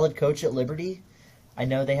solid coach at Liberty. I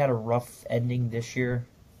know they had a rough ending this year.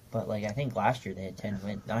 But, like, I think last year they had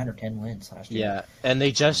 9 or 10 wins last year. Yeah, and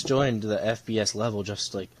they just joined the FBS level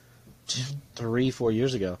just, like, 3-4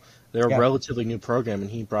 years ago. They're a relatively new program,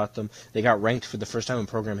 and he brought them. They got ranked for the first time in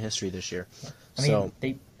program history this year.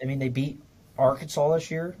 They beat Arkansas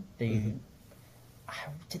this year. Did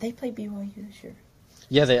they play BYU this year?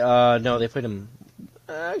 Yeah, they played them.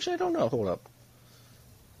 Actually, I don't know. Hold up.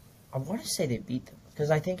 I want to say they beat them,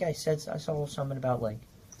 because I think I saw something about, like,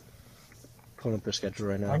 pulling up their schedule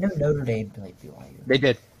right I now. know Notre Dame played BYU. They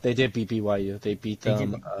did. They did beat BYU. They beat They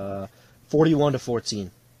them did.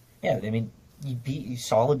 41-14. Yeah, I mean, you beat a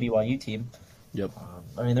solid BYU team. Yep.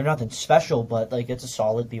 I mean, they're nothing special, but like it's a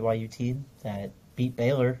solid BYU team that beat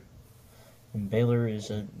Baylor, and Baylor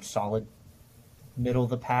is a solid middle of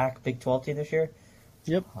the pack Big 12 team this year.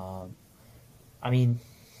 Yep. I mean,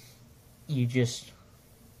 you just,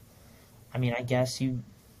 I mean, I guess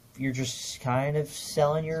you're just kind of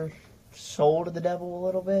selling your soul to the devil a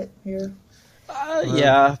little bit here.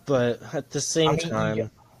 Yeah, but at the I same mean,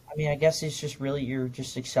 time, I guess it's just really you're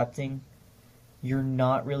just accepting. You're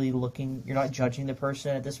not really looking. You're not judging the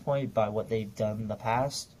person at this point by what they've done in the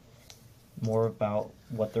past. More about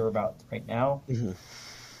what they're about right now. mhm,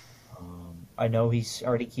 I know he's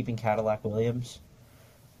already keeping Cadillac Williams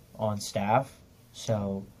on staff,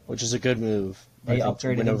 so which is a good move. they I think, to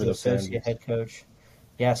upgraded win him over to the fan associate base. head coach.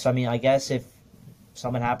 Yeah, so I mean, I guess if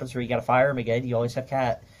something happens where you got to fire him again, you always have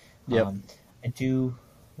Cat. Yep. I do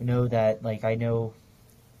know that, like, I know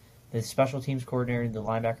the special teams coordinator, the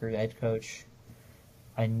linebacker head coach.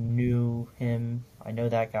 I knew him. I know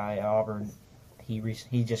that guy at Auburn.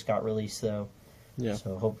 He just got released though, Yeah.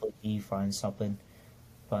 so hopefully he finds something.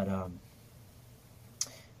 But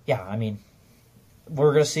yeah, I mean,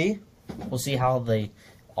 we're gonna see. We'll see how the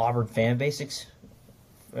Auburn fan base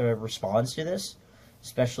responds to this,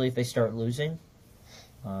 especially if they start losing.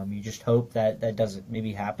 You just hope that doesn't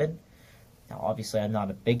maybe happen. Now, obviously, I'm not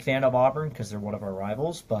a big fan of Auburn because they're one of our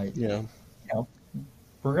rivals, but Yeah. you know,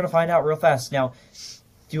 we're gonna find out real fast. Now,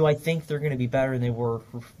 do I think they're gonna be better than they were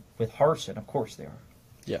with Harsin? Of course they are.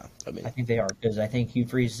 Yeah. I mean, I think they are because I think Hugh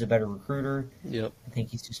Freeze is a better recruiter. yep. I think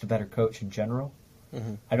he's just a better coach in general.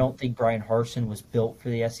 Mhm. I don't think Brian Harsin was built for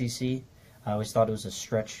the SEC. I always thought it was a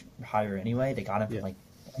stretch higher anyway. They got him Yeah.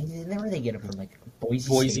 from where they get him from, like Boise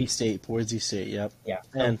Boise State. State. Boise State. Yep. Yeah,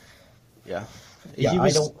 And yeah, yeah. he I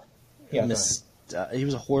was don't. Yeah, go ahead. he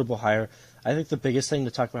was a horrible hire. I think the biggest thing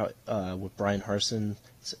to talk about with Brian Harsin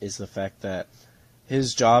is the fact that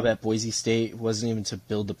his job at Boise State wasn't even to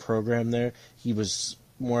build the program there. He was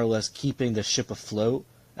more or less keeping the ship afloat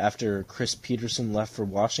after Chris Peterson left for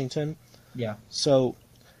Washington. Yeah, So,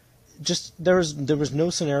 just there was no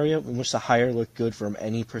scenario in which the hire looked good from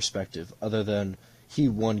any perspective other than he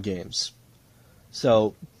won games.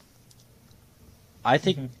 So, I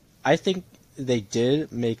think they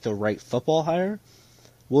did make the right football hire.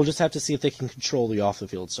 We'll just have to see if they can control the off the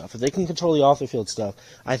field stuff. If they can control the off the field stuff,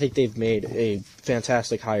 I think they've made a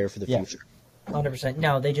fantastic hire for the Yeah. future. 100%.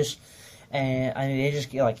 No, they just. And I mean, they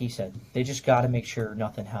just like you said, they just got to make sure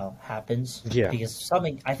nothing happens. Yeah. Because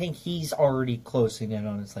something, I think he's already closing in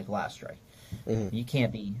on his last strike. Mhm. You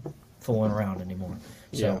can't be fooling around anymore.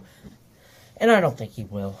 So, Yeah. and I don't think he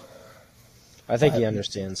will. I think he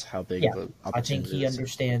understands how big Yeah, of an I think opportunity he it is.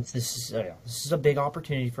 understands this is a big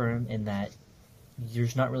opportunity for him, in that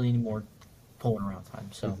there's not really any more pulling around time.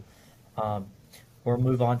 So, we'll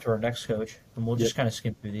move on to our next coach, and we'll just Yep. kind of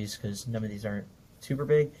skim through these because none of these aren't super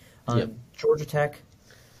big. Yep. Georgia Tech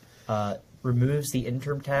removes the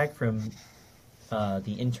interim tag from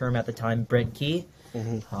the interim at the time, Brent Key.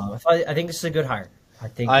 Mhm. I think this is a good hire. I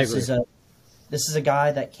think I this is a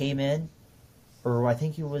guy that came in, or I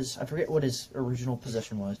think he was, I forget what his original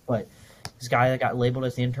position was, but this guy that got labeled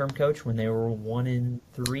as the interim coach when they were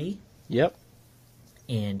 1-3, Yep.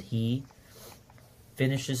 and he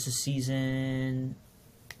finishes the season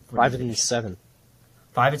 5-7.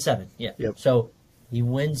 5-7. Yeah. Yep. So he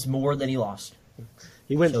wins more than he lost.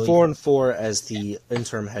 He went So 4-4 as the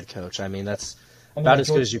interim head coach. I mean, that's about as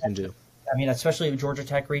good as you can do. I mean, especially with Georgia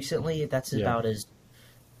Tech recently, that's Yeah. about as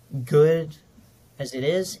good as it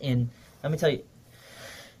is. And let me tell you,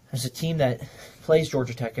 as a team that plays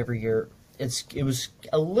Georgia Tech every year, it was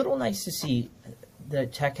a little nice to see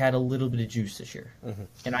that Tech had a little bit of juice this year. Mhm.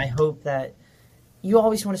 And I hope that you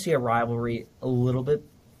always want to see a rivalry a little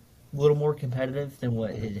more competitive than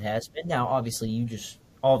what it has been. Now, obviously, you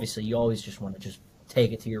always just want to just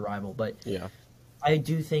take it to your rival, but Yeah. I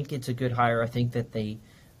do think it's a good hire. I think that I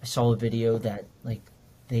saw a video that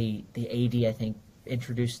the AD I think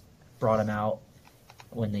brought him out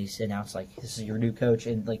when they announced this is your new coach,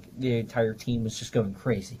 and the entire team was just going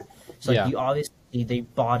crazy. So Yeah. you obviously they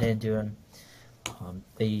bought into him.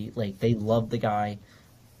 They loved the guy.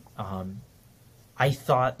 I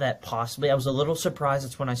thought that possibly I was a little surprised.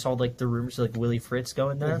 That's when I saw the rumors of Willie Fritz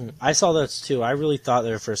going there. Mhm. I saw that too. I really thought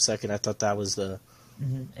there for a second. I thought that was the.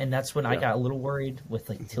 And that's when I got a little worried with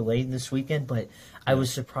Tulane this weekend, but I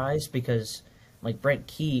was surprised because Brent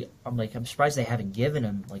Key, I'm surprised they haven't given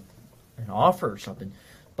him an offer or something.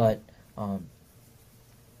 But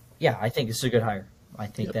yeah, I think this is a good hire. I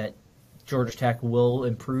think that Georgia Tech will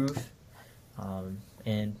improve.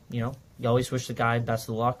 And, you always wish the guy best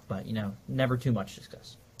of luck, but, never too much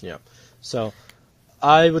success. Yeah. So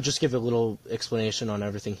I would just give a little explanation on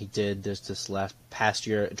everything he did this past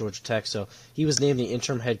year at Georgia Tech. So he was named the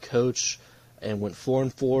interim head coach and went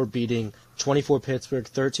 4-4, beating 24 Pittsburgh,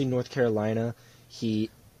 13 North Carolina. He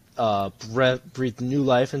breathed new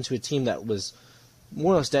life into a team that was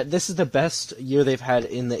more or less dead. This is the best year they've had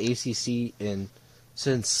in the ACC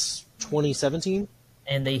since 2017.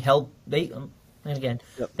 And they held they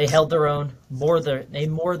held their own they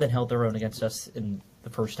more than held their own against us in the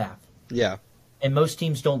first half. Yeah. And most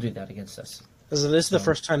teams don't do that against us. This is the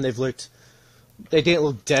first time they didn't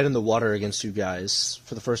look dead in the water against you guys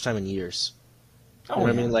for the first time in years. You know what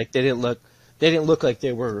I mean? Like they didn't look like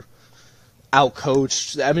they were out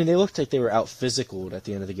coached. I mean, they looked like they were out physicaled at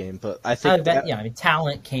the end of the game, but I think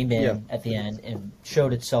talent came in at the end and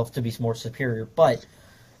showed itself to be more superior, but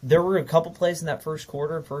there were a couple plays in that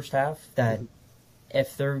first half that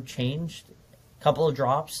if they're changed, a couple of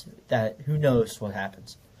drops, that who knows what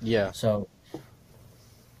happens. Yeah. So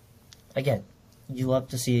again, you love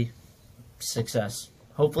to see success.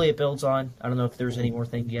 Hopefully it builds on. I don't know if there's any more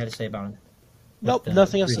thing you had to say about it. Nope,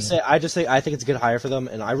 nothing else to say. I think it's a good hire for them,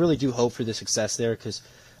 and I really do hope for the success there because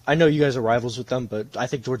I know you guys are rivals with them, but I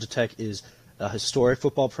think Georgia Tech is a historic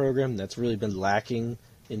football program that's really been lacking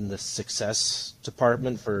in the success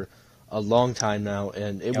department for a long time now,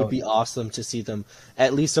 and it would be awesome to see them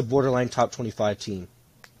at least a borderline top 25 team.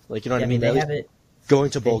 Like, you know what I mean? They haven't going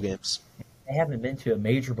to bowl games. They haven't been to a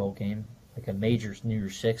major bowl game, like a major New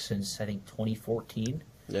Year's Six, since I think 2014.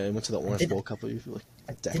 Yeah, they went to the Orange Bowl a couple of years.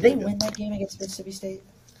 Did they win that game against Mississippi State?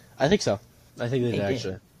 I think so. I think they did,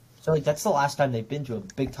 actually. So that's the last time they've been to a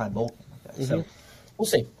big time bowl game like that. So we'll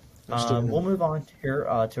see. We'll move on here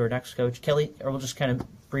to our next coach, Kelly, or we'll just kind of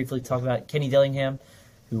briefly talk about Kenny Dillingham,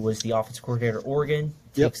 who was the offensive coordinator at Oregon,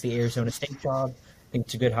 takes the Arizona State job. I think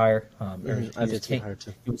it's a good hire. I think it's a good hire,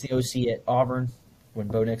 too. He was the OC at Auburn when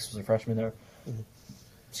Bo Nix was a freshman there.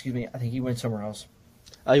 Excuse me, I think he went somewhere else.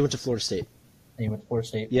 He went to Florida State. And he went to Florida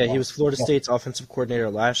State. Yeah, he was Florida State's offensive coordinator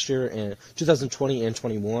last year in 2020 and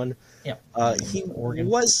 21. Yeah. He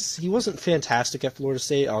wasn't fantastic at Florida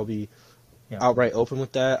State. I'll be outright open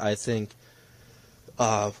with that. I think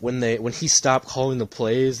when he stopped calling the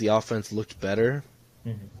plays, the offense looked better.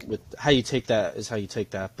 With how you take that is how you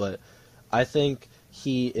take that. But I think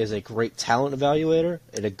he is a great talent evaluator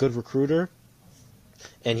and a good recruiter,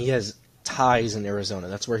 and he has ties in Arizona.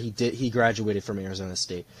 That's where he graduated from Arizona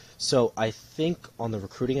State. So I think on the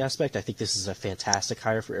recruiting aspect, I think this is a fantastic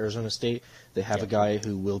hire for Arizona State. They have a guy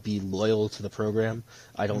who will be loyal to the program.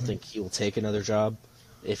 I don't think he will take another job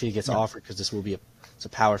if he gets offered, because this will be it's a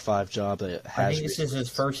Power 5 job that has. I think this is his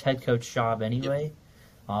first head coach job anyway.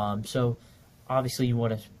 So obviously you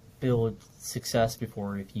want to build success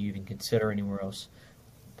before if you even consider anywhere else.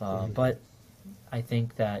 But I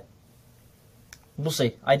think that we'll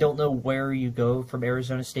see. I don't know where you go from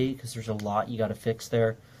Arizona State because there's a lot you got to fix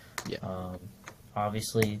there. Yeah.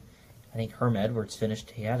 Obviously, I think Herm Edwards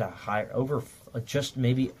finished. He had a high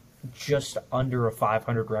just under a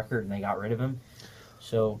 500 record, and they got rid of him.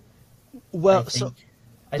 So, I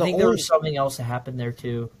think there was something else that happened there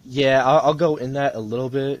too. Yeah, I'll go in that a little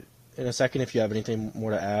bit in a second if you have anything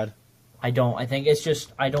more to add. I don't. I think it's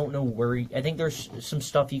just I don't know where. I think there's some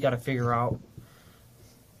stuff you got to figure out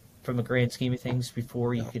from a grand scheme of things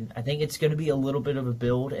before you can. I think it's going to be a little bit of a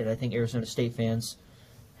build, and I think Arizona State fans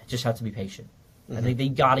just have to be patient. I think they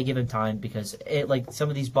got to give him time because like some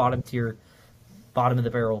of these bottom of the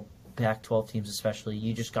barrel Pac-12 teams, especially,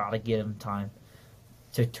 you just got to give them time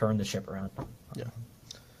to turn the ship around. Yeah.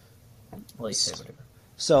 Whatever.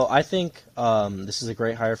 So I think this is a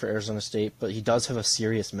great hire for Arizona State, but he does have a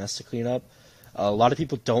serious mess to clean up. A lot of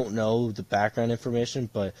people don't know the background information,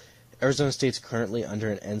 but Arizona State's currently under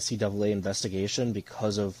an NCAA investigation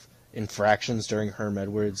because of infractions during Herm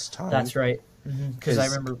Edwards' time. That's right. Because I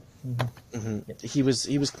remember he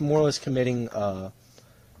was more or less committing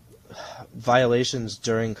violations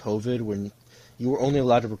during COVID when you were only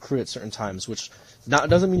allowed to recruit at certain times, which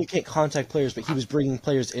doesn't mean you can't contact players, but he was bringing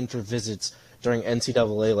players in for visits during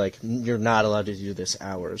NCAA, like, you're not allowed to do this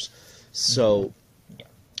hours. So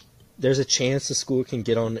there's a chance the school can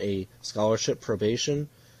get on a scholarship probation.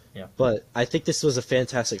 Yeah. But I think this was a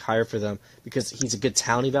fantastic hire for them because he's a good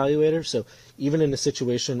talent evaluator. So even in a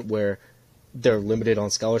situation where they're limited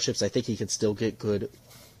on scholarships, I think he could still get good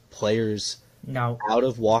players out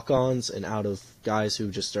of walk-ons and out of guys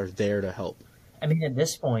who just are there to help. I mean, at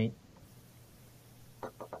this point,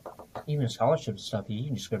 even scholarship stuff, you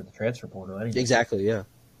can just go to the transfer portal. Exactly, yeah.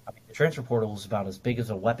 I mean, the transfer portal is about as big as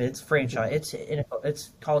a weapon. It's franchise. It's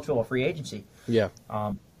college football free agency. Yeah.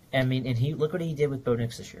 I mean, and look what he did with Bo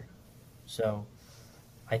Nix this year. So,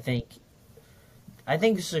 I think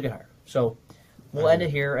this is a good hire. So, we'll end it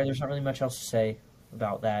here. There's not really much else to say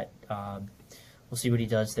about that. We'll see what he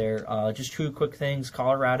does there. Just two quick things.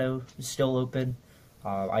 Colorado is still open.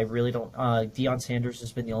 I really don't. Deion Sanders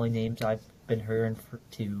has been the only names I've been hearing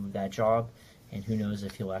to that job, and who knows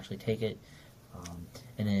if he'll actually take it.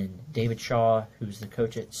 And then David Shaw, who's the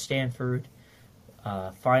coach at Stanford,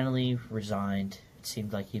 finally resigned. It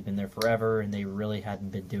seemed like he'd been there forever, and they really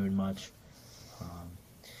hadn't been doing much.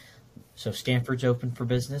 So Stanford's open for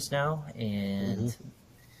business now, and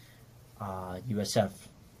USF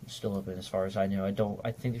is still open as far as I know.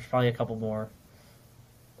 I think there's probably a couple more.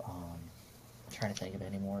 I'm trying to think of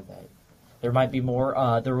any more that there might be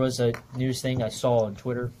more. There was a news thing I saw on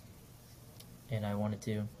Twitter, and I wanted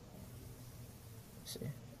to see.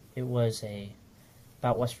 It was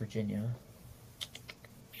about West Virginia.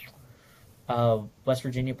 West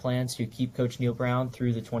Virginia plans to keep Coach Neil Brown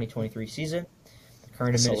through the 2023 season. The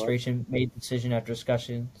current administration made the decision after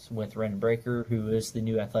discussions with Ren Breaker, who is the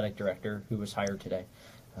new athletic director, who was hired today.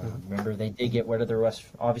 Remember, they did get rid of their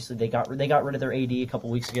obviously, they got rid of their AD a couple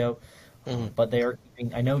weeks ago, but they are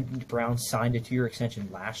keeping. I know Brown signed a 2-year extension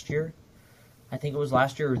last year. I think it was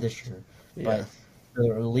last year or this year, but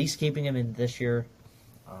they're at least keeping him in this year.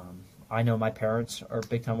 I know my parents are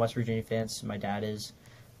big time West Virginia fans. My dad is,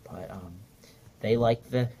 but they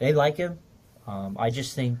like him. I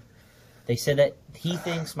just think they said that he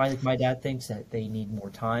thinks my dad thinks that they need more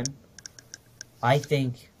time. I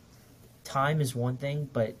think time is one thing,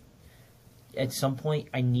 but at some point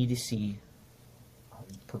I need to see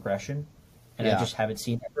progression, and I just haven't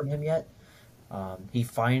seen that from him yet. He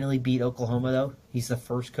finally beat Oklahoma, though. He's the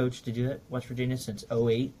first coach to do it, West Virginia, since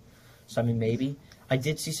 2008. So, I mean, maybe. I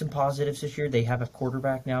did see some positives this year. They have a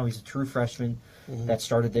quarterback now. He's a true freshman that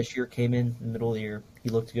started this year, came in the middle of the year. He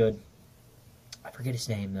looked good. I forget his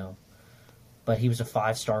name, though. But he was a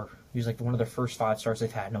 5-star. He was like one of the first 5-stars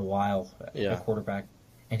they've had in a while at quarterback.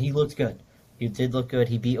 And he looked good. He did look good.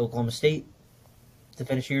 He beat Oklahoma State to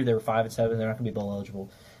finish the year. They were 5-7. They're not going to be bowl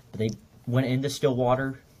eligible. But they went into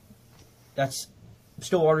Stillwater.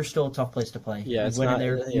 Stillwater's still a tough place to play. Yeah, it's went in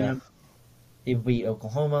there. Yeah. They beat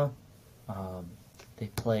Oklahoma. They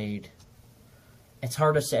played. It's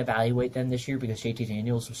hard to evaluate them this year because JT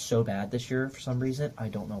Daniels was so bad this year for some reason. I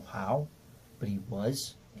don't know how, but he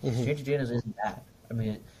was. JT Daniels isn't bad. I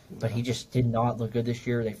mean, but he just did not look good this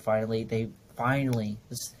year. They finally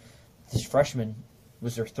this freshman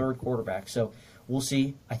was their third quarterback. So we'll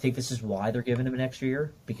see. I think this is why they're giving him an extra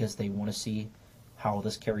year, because they want to see how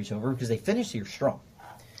this carries over, because they finished the year strong.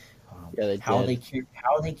 How they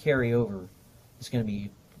carry over is going to be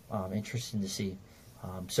interesting to see.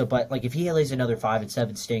 But like if he lays another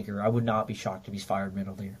 5-7 stinker, I would not be shocked if he's fired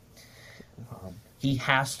middle of the year.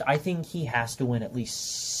 I think he has to win at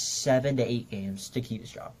least 7 to 8 games to keep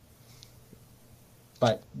his job.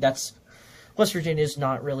 But West Virginia is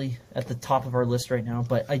not really at the top of our list right now.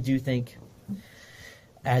 But I do think,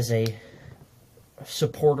 as a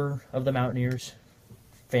supporter of the Mountaineers,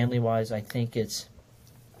 family-wise, I think if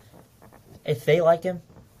they like him,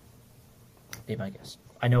 be my guess.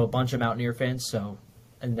 I know a bunch of Mountaineer fans,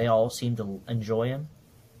 and they all seem to enjoy him.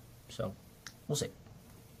 So, we'll see.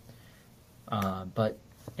 But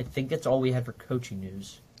I think that's all we had for coaching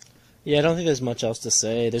news. Yeah, I don't think there's much else to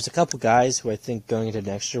say. There's a couple guys who I think going into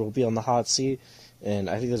next year will be on the hot seat, and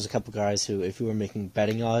I think there's a couple guys who, if we were making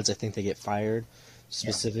betting odds, I think they get fired.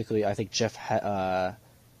 Specifically, I think Jeff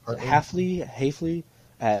Hafley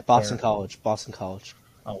at Boston College.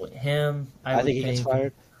 Oh, him. I think he gets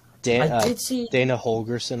fired. Dana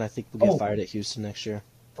Holgerson, I think, will get fired at Houston next year.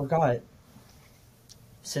 Forgot.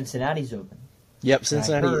 Cincinnati's open. Yep,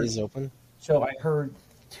 Cincinnati is open. So I heard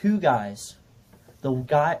 2 guys. The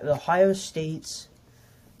Ohio State's,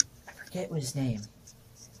 I forget what his name.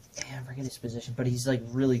 I forget his position, but he's like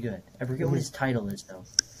really good. I forget what his title is though.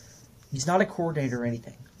 He's not a coordinator or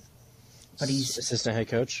anything, but he's assistant head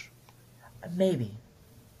coach. Maybe,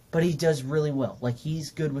 but he does really well. Like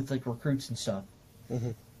he's good with like recruits and stuff.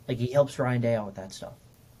 Like he helps Ryan Day out with that stuff.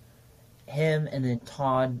 Him and then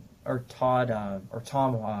Tom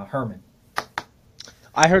Herman.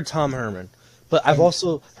 I heard Tom Herman. But I've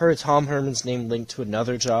also heard Tom Herman's name linked to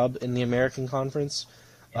another job in the American Conference,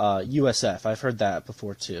 USF. I've heard that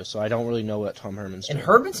before, too. So I don't really know what Tom Herman's doing. And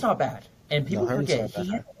Herman's not bad. And people forget he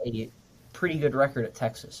had a pretty good record at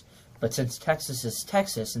Texas. But since Texas is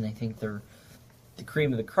Texas and they think they're the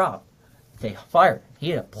cream of the crop, they fired him.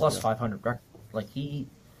 He had a plus 500 record. Like, he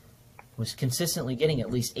was consistently getting at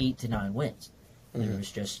least 8 to 9 wins. And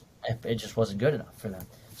it just wasn't good enough for them.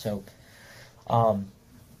 So,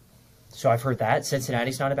 So I've heard that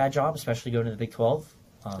Cincinnati's not a bad job, especially going to the Big 12.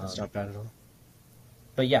 That's not bad at all.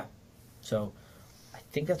 But yeah, so I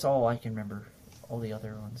think that's all I can remember. All the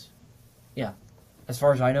other ones, yeah. As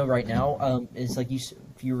far as I know right now, it's like if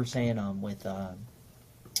you were saying with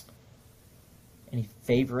any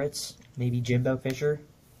favorites, maybe Jimbo Fisher.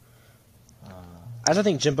 I don't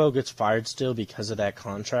think Jimbo gets fired still because of that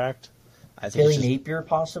contract. I think Billy Napier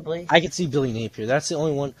possibly. I could see Billy Napier. That's the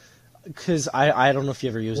only one. Because I don't know if you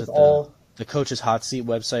ever use With the Coach's Hot Seat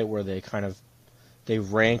website where they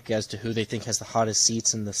rank as to who they think has the hottest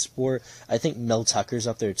seats in the sport. I think Mel Tucker's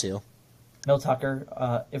up there too. Mel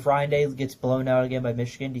Tucker. If Ryan Day gets blown out again by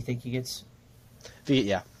Michigan, do you think he gets?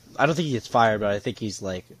 Yeah, I don't think he gets fired, but I think he's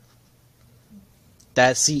like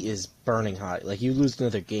that seat is burning hot. Like you lose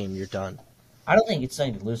another game, you're done. I don't think it's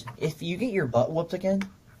something to lose. If you get your butt whooped again,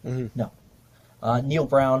 no. Neil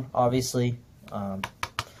Brown, obviously.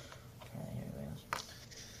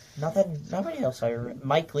 Nobody else.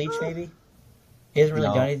 Mike Leach, maybe. He hasn't really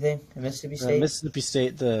done anything at Mississippi State. Mississippi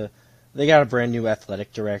State, they got a brand new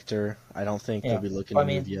athletic director. I don't think they'll be looking to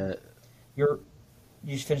move yet. You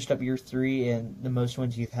just finished up year 3, and the most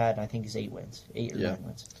wins you've had, I think, is 8 wins, 8 or 9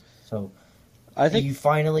 wins. So I think you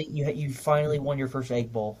finally won your first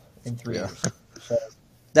Egg Bowl in 3 years. So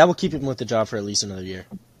that will keep him with the job for at least another year.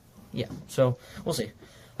 Yeah. So we'll see,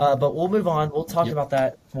 but we'll move on. We'll talk about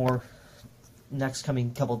that more next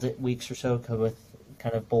coming couple weeks or so with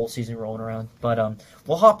kind of bowl season rolling around. But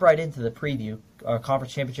we'll hop right into the preview, our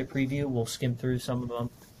conference championship preview. We'll skim through some of them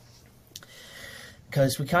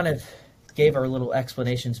because we kind of gave our little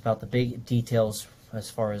explanations about the big details as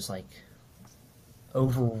far as like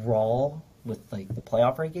overall with like the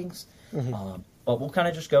playoff rankings. But we'll kind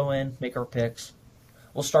of just go in, make our picks.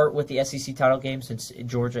 We'll start with the SEC title game since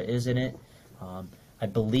Georgia is in it. I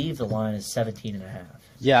believe the line is 17.5.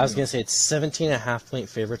 Yeah, I was going to say it's 17.5-point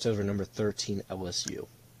favorites over number 13 LSU.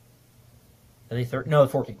 Are they 13? No,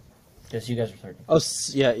 14. Yes, you guys are 13. Oh,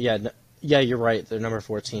 yeah, you're right. They're number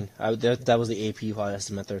 14. That was the AP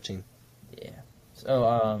estimate, 13. Yeah.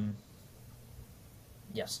 So,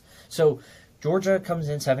 yes. So, Georgia comes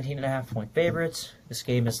in 17.5-point favorites. This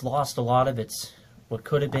game has lost a lot of its what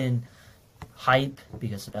could have been hype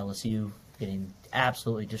because of LSU getting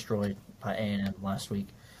absolutely destroyed by A&M last week.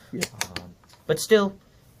 Yeah. But still,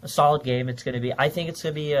 a solid game. It's going to be. I think it's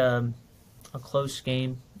going to be a close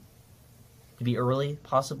game. To be early,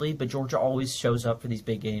 possibly, but Georgia always shows up for these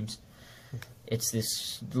big games. It's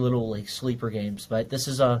this little like sleeper games, but this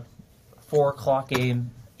is a 4:00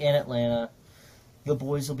 game in Atlanta. The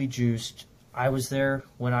boys will be juiced. I was there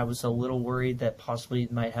when I was a little worried that possibly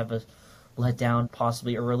might have a letdown,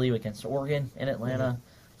 possibly early against Oregon in Atlanta,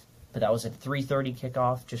 but that was a 3:30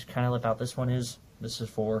 kickoff. Just kind of about this one is. This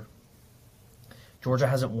is for Georgia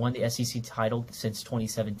hasn't won the SEC title since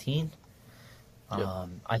 2017.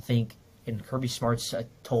 I think. And Kirby Smart's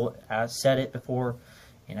said it before,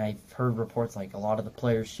 and I've heard reports like a lot of the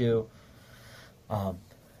players too.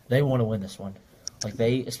 They want to win this one,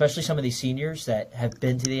 especially some of these seniors that have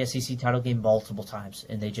been to the SEC title game multiple times,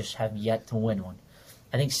 and they just have yet to win one.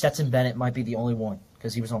 I think Stetson Bennett might be the only one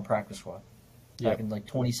because he was on practice squad back in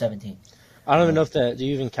 2017. I don't even know if that. Do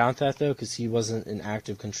you even count that though? Because he wasn't an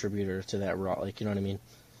active contributor to that raw. You know what I mean?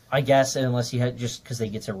 I guess unless he had just because they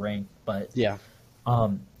get a ring, but yeah.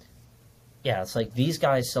 Yeah, it's like these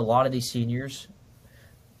guys, a lot of these seniors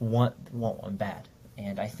want one bad.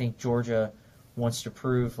 And I think Georgia wants to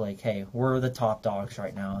prove, hey, we're the top dogs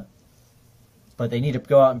right now. But they need to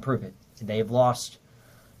go out and prove it. They've lost.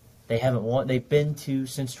 They haven't won. They've been to,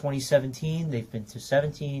 since 2017, they've been to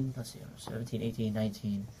 17, 18,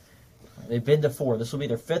 19. They've been to 4. This will be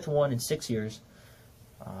their 5th one in 6 years.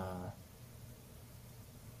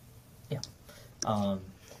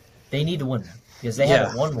 They need to win one. Because they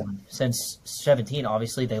haven't won one since 17.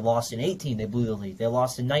 Obviously, they lost in 18. They blew the lead. They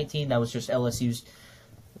lost in 19. That was just LSU's.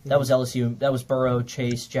 That was LSU. That was Burrow,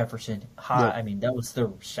 Chase, Jefferson. I mean, that was their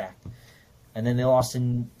sack. And then they lost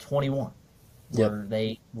in 21, where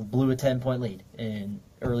they blew a 10-point lead in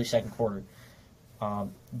early second quarter.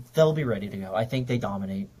 They'll be ready to go. I think they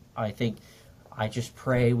dominate. I just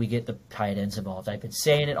pray we get the tight ends involved. I've been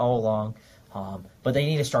saying it all along. But they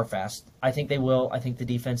need to start fast. I think they will. I think the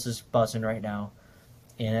defense is buzzing right now.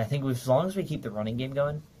 And I think as long as we keep the running game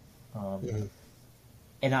going,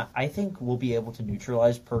 and I think we'll be able to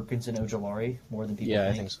neutralize Perkins and Ojolari more than people think. Yeah,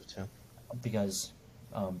 I think so too. Because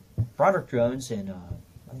Broderick Jones and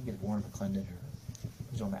I think it's Warren McClendon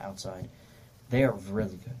who's on the outside, they are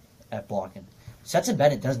really good at blocking. Stetson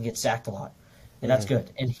Bennett doesn't get sacked a lot, and that's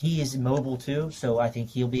good. And he is mobile too, so I think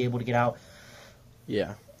he'll be able to get out.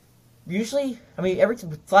 Yeah. Usually, I mean,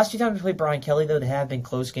 the last 2 times we played Brian Kelly, though, they have been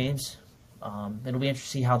close games. It'll be interesting to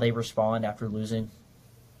see how they respond after losing.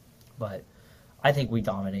 But I think we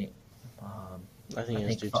dominate. I think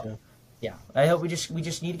it is too. Yeah, I hope we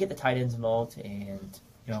just need to get the tight ends involved and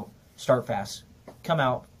start fast, come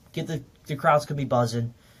out, get the crowds could be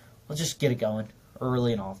buzzing. Let's just get it going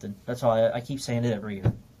early and often. That's all I keep saying it every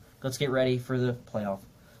year. Let's get ready for the playoff.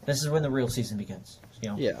 This is when the real season begins.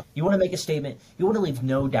 Yeah. You want to make a statement. You want to leave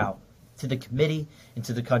no doubt to the committee and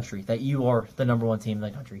to the country that you are the number one team in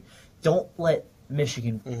the country. Don't let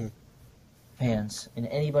Michigan fans and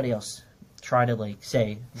anybody else try to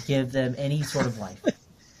give them any sort of life.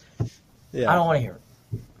 Yeah. I don't want to hear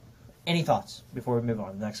it. Any thoughts before we move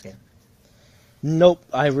on to the next game? Nope.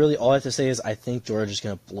 All I have to say is I think Georgia's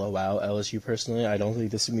going to blow out LSU personally. I don't think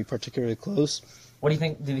this is going to be particularly close. What do you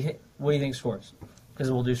think? What do you think scores?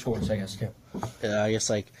 Because we'll do scores, I guess, too. Yeah, I guess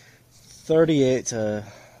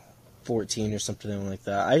 38-14 or something like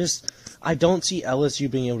that. I don't see LSU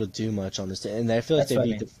being able to do much on this, and I feel like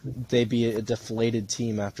they'd be a deflated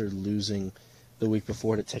team after losing the week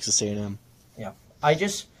before to Texas A&M. Yeah, I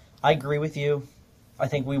agree with you. I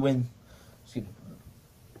think we win. Excuse me.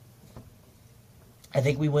 I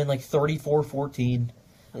think we win 34-14.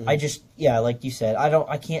 Like you said,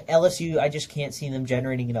 LSU. I just can't see them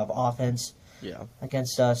generating enough offense. Yeah.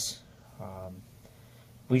 Against us.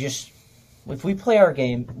 If we play our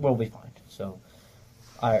game, we'll be fine. So,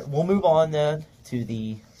 all right, we'll move on then to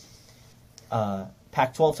the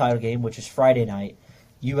Pac-12 title game, which is Friday night.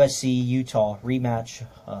 USC-Utah rematch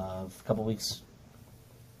of a couple weeks,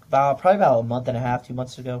 probably about a month and a half, 2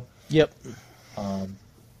 months ago. Yep.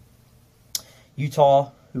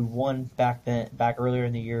 Utah, who won back earlier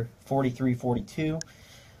in the year, 43-42.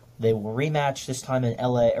 They will rematch this time in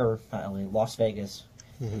Las Vegas.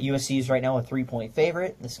 USC is right now a 3-point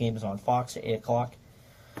favorite. This game is on Fox at 8 o'clock.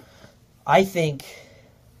 I think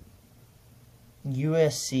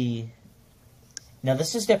USC... Now,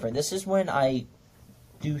 this is different. This is when I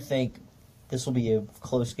do think this will be a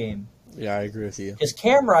close game. Yeah, I agree with you. Because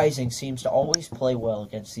Cam Rising seems to always play well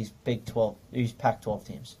against these Pac-12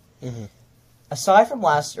 teams. Mm-hmm. Aside from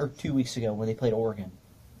 2 weeks ago when they played Oregon,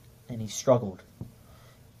 and he struggled.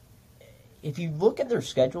 If you look at their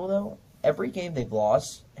schedule, though, every game they've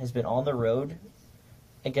lost has been on the road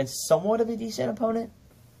against somewhat of a decent opponent.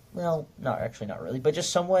 Well, not really, but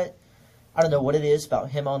just somewhat. I don't know what it is about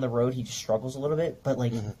him on the road. He just struggles a little bit, but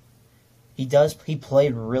he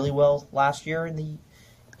played really well last year, and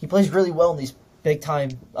he plays really well in these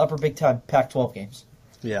upper big time Pac-12 games.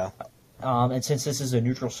 Yeah. And since this is a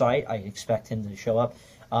neutral site, I expect him to show up.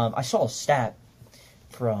 I saw a stat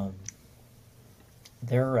from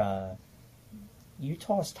their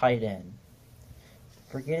Utah's tight end.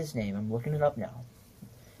 Forget his name. I'm looking it up now.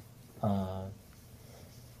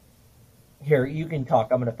 Here, you can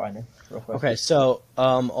talk. I'm going to find it real quick. Okay, so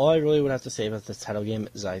all I really would have to say about this title game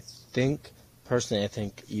is I think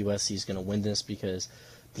USC is going to win this because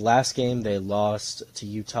the last game they lost to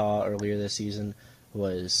Utah earlier this season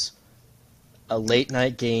was a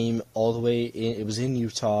late-night game all the way in. It was in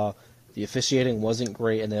Utah. The officiating wasn't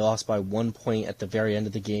great, and they lost by 1 point at the very end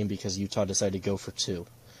of the game because Utah decided to go for 2.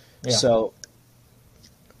 Yeah. So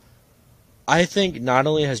I think not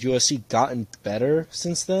only has USC gotten better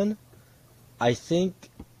since then, I think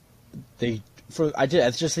I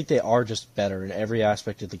just think they are just better in every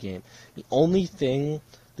aspect of the game. The only thing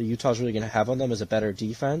that Utah's really going to have on them is a better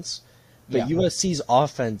defense, but USC's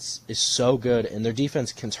offense is so good, and their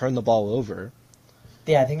defense can turn the ball over.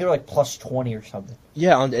 Yeah, I think they're plus 20 or something.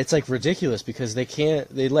 Yeah, it's ridiculous because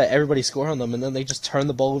they let everybody score on them, and then they just turn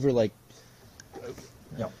the ball over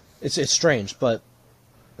It's strange, but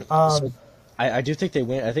so I do think they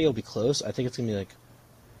win. I think it'll be close. I think it's gonna be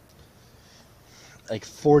like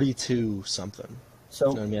 42 something. So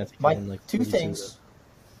you know what I mean? I think my two things.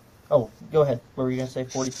 Oh, go ahead. What were you gonna say?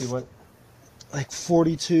 42 what?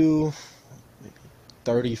 42, maybe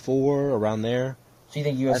 34 around there. So you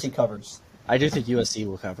think USC covers? I do think USC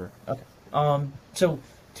will cover. Okay. So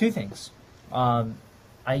two things.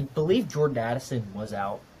 I believe Jordan Addison was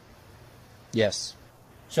out. Yes.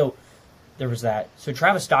 So there was that. So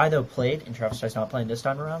Travis Dye though played, and Travis Dye's not playing this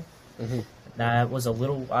time around. Mm-hmm. I was a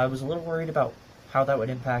little worried about how that would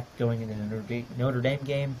impact going into the Notre Dame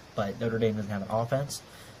game, but Notre Dame doesn't have an offense.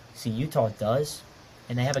 See, Utah does,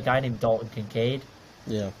 and they have a guy named Dalton Kincaid.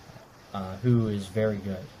 Yeah. Who is very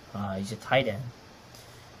good. He's a tight end.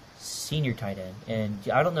 Senior tight end. And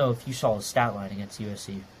I don't know if you saw his stat line against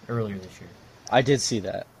USC earlier this year. I did see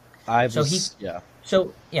that.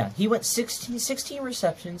 He went 16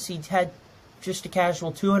 receptions. He had just a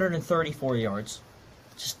casual 234 yards.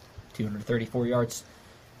 Just 234 yards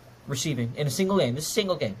receiving in a single game. This is a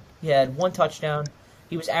single game. He had 1 touchdown,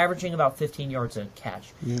 He was averaging about 15 yards a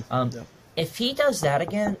catch. If he does that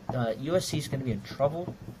again, USC is going to be in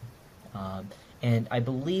trouble. And I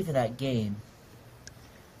believe in that game,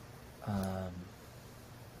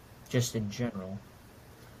 just in general,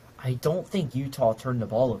 I don't think Utah turned the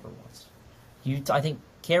ball over once. I think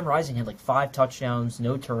Cam Rising had like 5 touchdowns,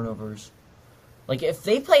 no turnovers. Like, if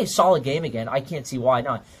they play a solid game again, I can't see why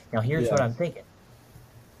not. Now, here's what I'm thinking.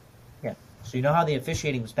 Yeah, so you know how the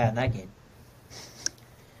officiating was bad in that game.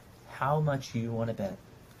 How much you want to bet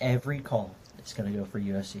every call is going to go for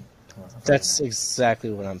USC? That's exactly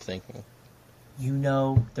what I'm thinking. You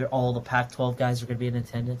know, all the Pac-12 guys are going to be in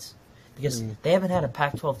attendance because they haven't had a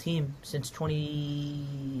Pac-12 team since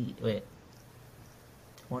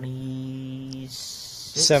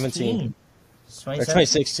 2017.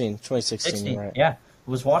 2016. 2016, right. Yeah, it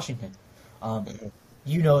was Washington.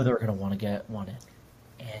 You know they're going to want to get one in.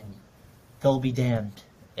 And they'll be damned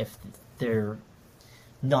if they're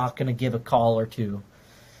not going to give a call or two.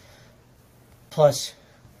 Plus,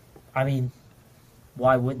 I mean,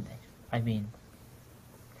 why wouldn't they? I mean,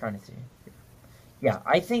 trying to see. Yeah,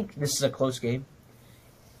 I think this is a close game.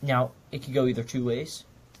 Now, it could go either two ways.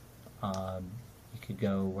 It could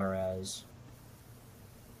go whereas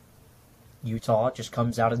Utah just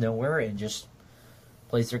comes out of nowhere and just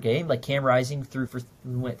plays their game. Like Cam Rising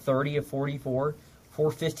went 30 of 44,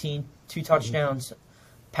 415, 2 touchdowns.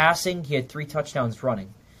 Passing, he had 3 touchdowns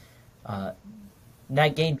running. In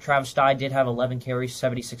that game, Travis Dye did have 11 carries,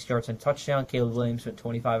 76 yards and a touchdown. Caleb Williams went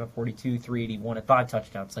 25 of 42, 381 and 5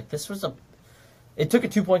 touchdowns. Like, this was it took a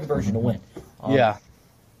 2-point conversion to win. Yeah.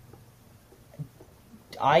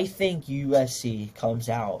 I think USC comes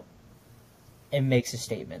out and makes a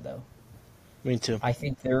statement, though. Me too. I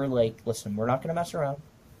think they're like, listen, we're not going to mess around.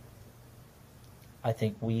 I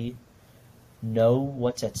think we know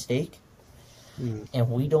what's at stake,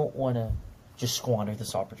 and we don't want to just squander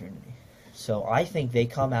this opportunity. So I think they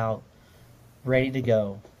come out ready to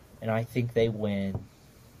go, and I think they win.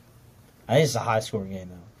 I think it's a high-scoring game,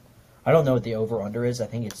 though. I don't know what the over-under is. I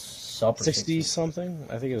think it's 60-something?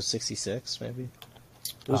 I think it was 66, maybe.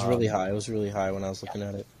 It was really high. It was really high when I was looking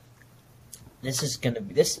at it.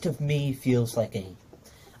 This to me feels like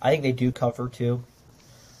I think they do cover too.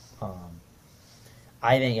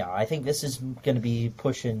 I think this is going to be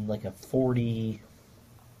pushing like a 40.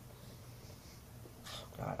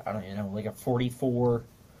 God, I don't even know, like a 44,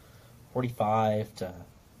 45 to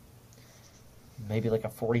maybe like a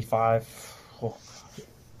 45. Oh,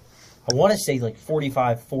 I want to say like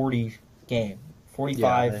 45-40 game,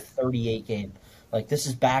 45-38 game. Like, this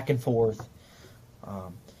is back and forth.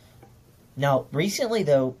 Now, recently,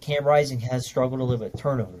 though, Cam Rising has struggled a little bit with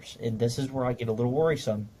turnovers, and this is where I get a little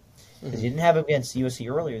worrisome, because he didn't have it against USC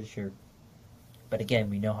earlier this year. But again,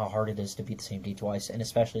 we know how hard it is to beat the same team twice, and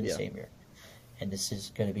especially in the same year. And this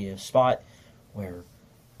is going to be a spot where,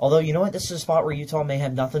 although, you know what, this is a spot where Utah may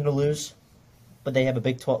have nothing to lose, but they have a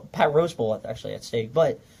Big 12, Rose Bowl actually at stake,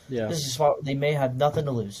 but this is a spot where they may have nothing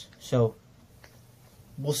to lose. So,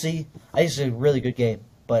 we'll see. I think it's a really good game,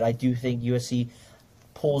 but I do think USC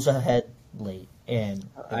pulls ahead late and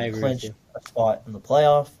clinch a spot in the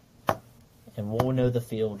playoff, and we'll know the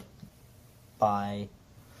field by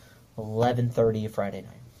 11:30 Friday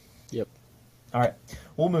night. Yep. All right,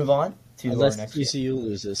 we'll move on to unless our next TCU game.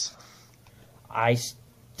 loses. I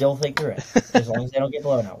still think they're in, as long as they don't get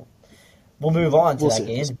blown out. We'll move on to that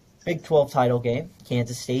game. Big 12 title game,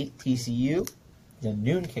 Kansas State, TCU. The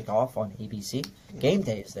noon kickoff on ABC. Game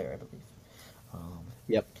day is there, I believe.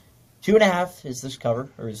 Yep. 2.5 is this cover,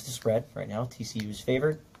 or is the spread right now. TCU is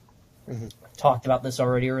favored. Talked about this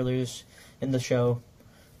already earlier in the show.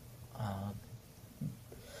 I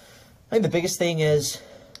think the biggest thing is,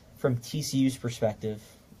 from TCU's perspective,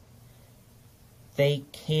 they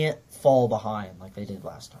can't fall behind like they did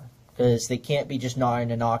last time. Because they can't be just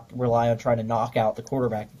rely on trying to knock out the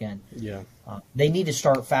quarterback again. Yeah. They need to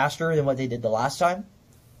start faster than what they did the last time.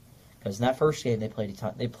 Because in that first game they played,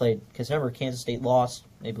 because remember, Kansas State lost.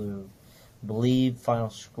 They blew, I believe, final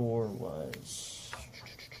score was,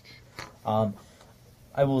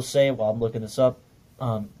 I will say while I'm looking this up,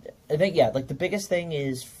 I think, like the biggest thing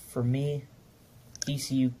is, for me,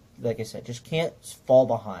 TCU, like I said, just can't fall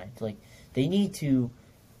behind. Like, they need to,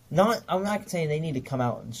 I'm not saying they need to come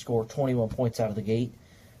out and score 21 points out of the gate,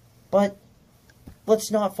 but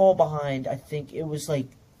let's not fall behind. I think it was like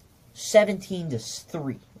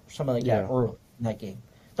 17-3. Something like that early in that game.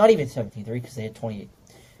 Not even 17-3 because they had 28.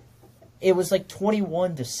 It was like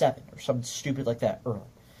 21-7 or something stupid like that early.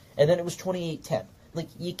 And then it was 28-10. Like,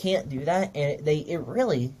 you can't do that. And it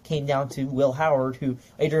really came down to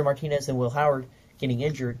Adrian Martinez and Will Howard getting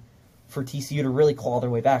injured for TCU to really claw their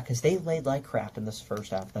way back because they laid like crap in this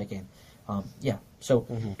first half of that game. So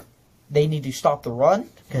they need to stop the run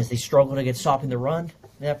because they struggled against stopping the run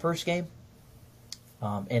in that first game,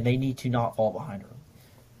 and they need to not fall behind.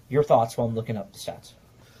 Your thoughts while I'm looking up the stats?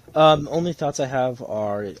 Only thoughts I have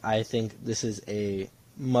are I think this is a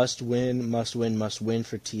must win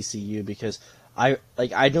for TCU because I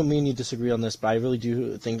don't mean to disagree on this, but I really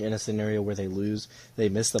do think in a scenario where they lose, they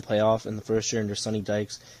miss the playoff in the first year under Sonny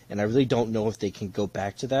Dykes, and I really don't know if they can go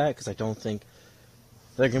back to that because I don't think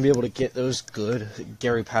they're going to be able to get those good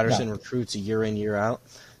Gary Patterson recruits year in, year out.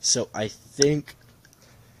 So I think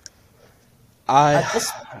I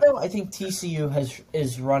think TCU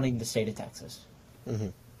is running the state of Texas. Mm-hmm.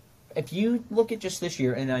 If you look at just this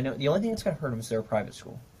year, and I know the only thing that's going to hurt them is they're a private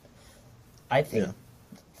school. I think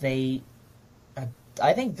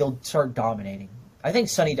I think they'll start dominating. I think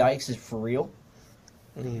Sonny Dykes is for real.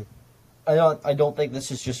 Mm-hmm. I don't think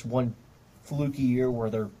this is just one fluky year where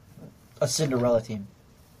they're a Cinderella team.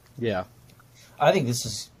 Yeah. I think this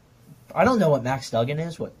is. I don't know what Max Duggan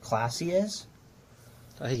is, what class he is.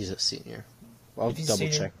 I think he's a senior. I'll double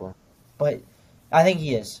check one. But I think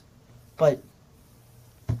he is. But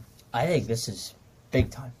I think this is big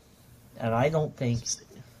time. And I don't think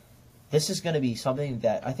this is going to be something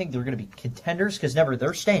that I think they're going to be contenders because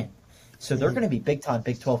they're staying. So they're going to be big time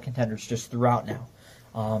Big 12 contenders just throughout now.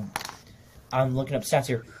 I'm looking up stats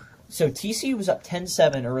here. So TCU was up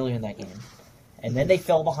 10-7 early in that game. And then they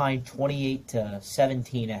fell behind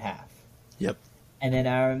 28-17 at half. Yep. And then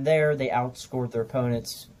out of there, they outscored their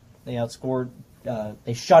opponents. They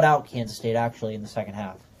shut out Kansas State, actually, in the second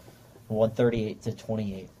half.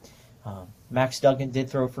 138-28. Max Duggan did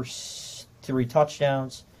throw for 3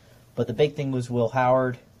 touchdowns. But the big thing was Will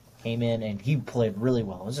Howard came in, and he played really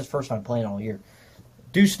well. It was his first time playing all year.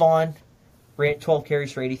 Deuce Vaughn ran 12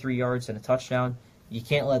 carries for 83 yards and a touchdown. You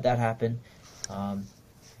can't let that happen.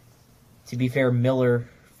 To be fair, Miller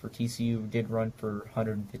for TCU did run for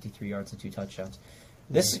 153 yards and 2 touchdowns.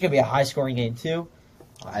 This is going to be a high-scoring game, too.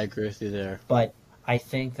 I agree with you there. But I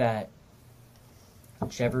think that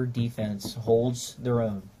whichever defense holds their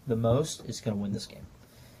own the most is going to win this game.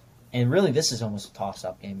 And really, this is almost a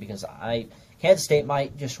toss-up game because Kansas State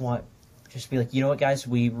might just be like, you know what, guys,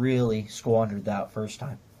 we really squandered that first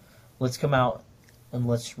time. Let's come out and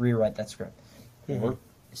let's rewrite that script. Mm-hmm. Or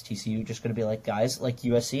is TCU just going to be like guys like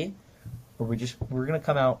USC, where we're going to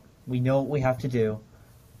come out, we know what we have to do,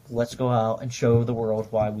 let's go out and show the world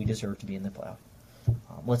why we deserve to be in the playoff.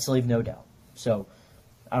 Let's leave no doubt. So,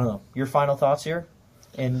 I don't know. Your final thoughts here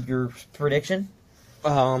and your prediction?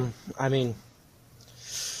 I mean,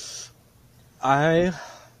 I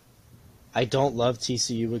don't love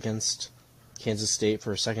TCU against Kansas State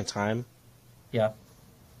for a second time. Yeah.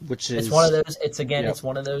 Which is... It's one of those, it's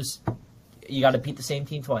one of those, you got to beat the same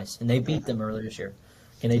team twice. And they beat them earlier this year.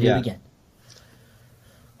 Can they do it again?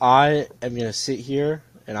 I am going to sit here,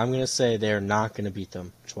 and I'm going to say they're not going to beat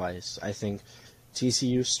them twice. I think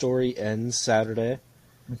TCU's story ends Saturday.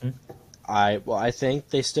 Mm-hmm. I think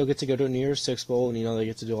they still get to go to a New Year's Six Bowl, and they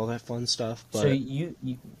get to do all that fun stuff. But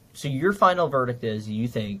So your final verdict is you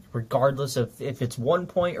think, regardless of if it's 1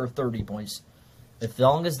 point or 30 points, as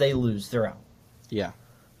long as they lose, they're out. Yeah.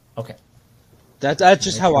 Okay. That's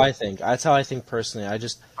just how I think. That's how I think personally.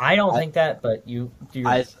 I don't think that, but you do.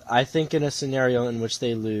 I think in a scenario in which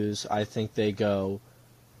they lose, I think they go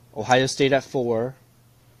Ohio State at 4,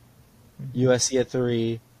 USC at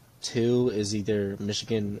 3, 2 is either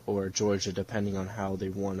Michigan or Georgia, depending on how they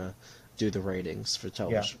want to do the ratings for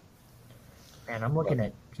television. Yeah. And I'm looking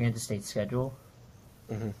at Kansas State's schedule.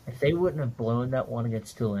 Mm-hmm. If they wouldn't have blown that one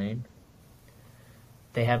against Tulane,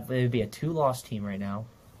 they would be a 2-loss team right now,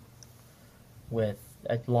 with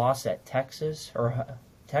a loss at Texas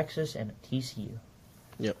and TCU.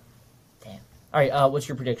 Yep. Damn. All right. What's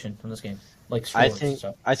your prediction from this game? I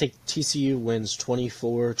think TCU wins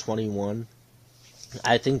 24-21.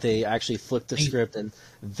 I think they actually flip the script and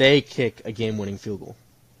they kick a game-winning field goal.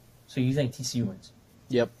 So you think TCU wins?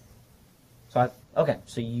 Yep. So I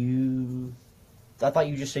thought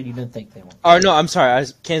you just said you didn't think they won. Oh no, I'm sorry.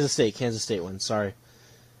 Kansas State wins. Sorry,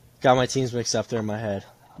 got my teams mixed up there in my head.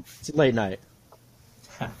 It's a late night.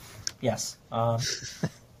 Yes.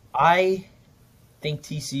 I think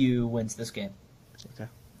TCU wins this game. Okay.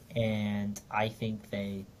 And I think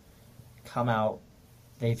they come out.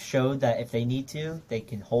 They've showed that if they need to, they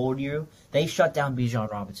can hold you. They shut down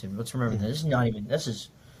Bijan Robinson. Let's remember this is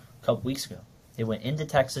a couple weeks ago. They went into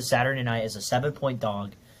Texas Saturday night as a 7-point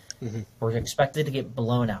dog. Mm-hmm. Were expected to get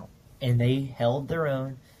blown out, and they held their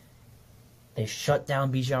own. They shut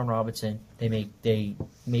down Bijan Robinson. They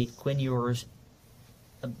made Quinn Ewers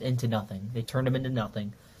into nothing. They turned him into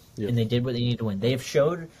nothing. Yep. and they did what they needed to win. They have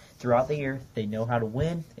showed throughout the year they know how to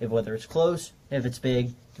win, whether it's close, if it's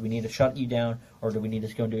big. Do we need to shut you down, or do we need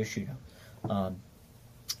to go into a shootout?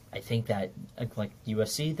 I think that, like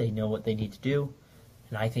USC, they know what they need to do,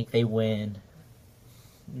 and I think they win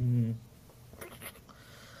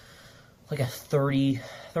like a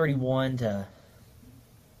 31 to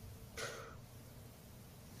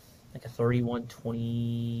like a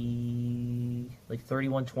 31-20, like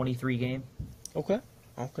 31-23 game. Okay.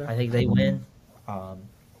 I think they win.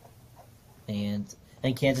 And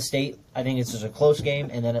Kansas State, I think it's just a close game,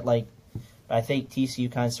 and then I think TCU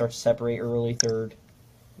kind of starts to separate early third,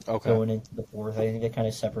 going into the fourth. I think they kind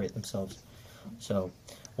of separate themselves. So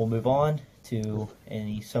we'll move on to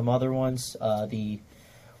some other ones.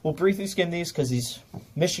 We'll briefly skim these because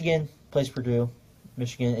Michigan plays Purdue.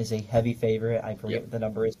 Michigan is a heavy favorite. I forget what the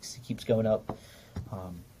number is because it keeps going up.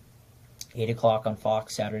 8 o'clock on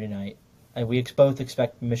Fox Saturday night. And we both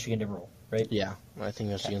expect Michigan to roll, right? Yeah, I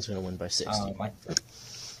think Michigan's going to win by 60. Well,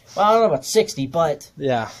 I don't know about 60, but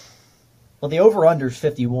yeah. Well, the over-under is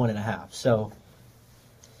 51.5, so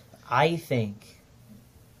I think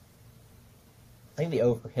the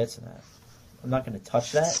over hits in that. I'm not going to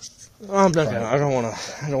touch that. I'm not gonna. I don't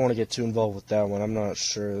want to get too involved with that one. I'm not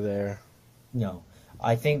sure there. No,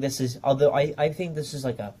 I think this is. Although I think this is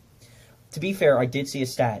like a. To be fair, I did see a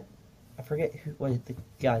stat. I forget what the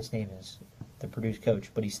guy's name is, the Purdue's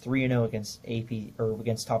coach, but he's 3-0 against AP or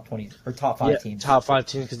against top 20 or top 5 teams. Top 5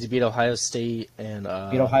 teams because he beat Ohio State and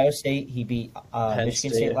beat Ohio State. He beat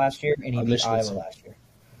Michigan State last year, and he beat Iowa last year.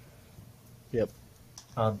 Yep.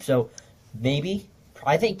 So maybe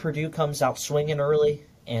I think Purdue comes out swinging early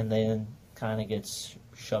and then kind of gets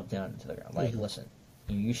shoved down into the ground. Like, listen,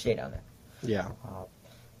 you stay down there. Yeah.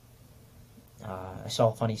 I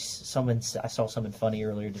saw something funny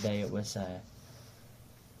earlier today. It was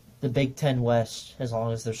the Big Ten West. As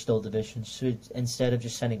long as there's still divisions, should instead of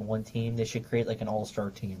just sending one team, they should create like an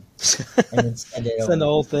all-star team and then send the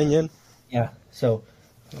whole thing in. Yeah. So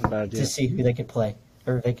to see who they could play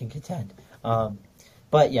or they can contend.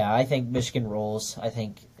 But yeah, I think Michigan rolls. I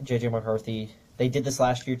think J.J. McCarthy. They did this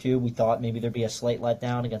last year too. We thought maybe there'd be a slight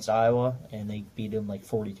letdown against Iowa, and they beat them like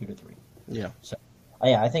 42-3. Yeah. So.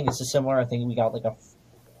 Yeah, I think it's a similar. I think we got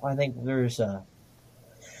I think there's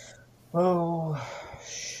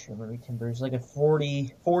Shivery Timbers, like a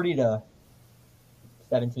 40 to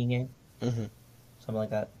 17 game. Mm-hmm. Something like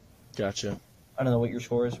that. Gotcha. I don't know what your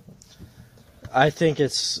score is. I think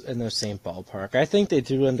it's in the same ballpark. I think they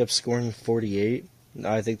do end up scoring 48.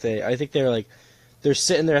 I think they're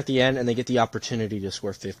sitting there at the end and they get the opportunity to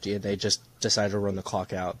score 50 and they just decide to run the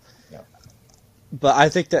clock out. Yeah. But I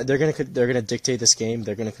think that they're gonna dictate this game.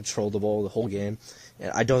 They're gonna control the ball the whole game,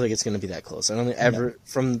 and I don't think it's gonna be that close. I don't think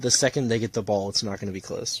from the second they get the ball, it's not gonna be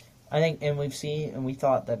close. I think, and we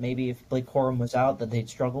thought that maybe if Blake Corum was out, that they'd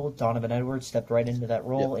struggle. Donovan Edwards stepped right into that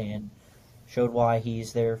role and showed why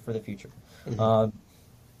he's there for the future. Mm-hmm.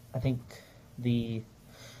 I think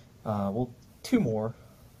two more.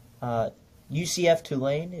 UCF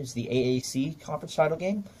Tulane is the AAC conference title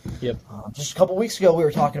game. Yep. Just a couple weeks ago, we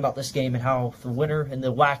were talking about this game and how the winner in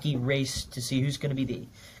the wacky race to see who's going to be the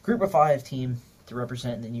Group of 5 team to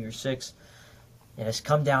represent in the New Year's Six. It has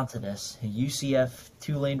come down to this: a UCF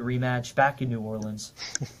Tulane rematch back in New Orleans.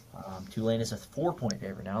 Tulane is a 4-point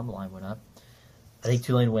favorite now. The line went up. I think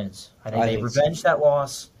Tulane wins. I think they revenge that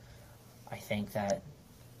loss. I think that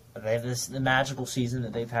they have the magical season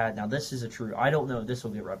that they've had. Now, this is I don't know if this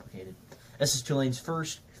will get replicated. This is Tulane's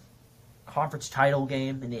first conference title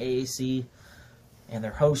game in the AAC, and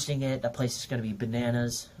they're hosting it. That place is going to be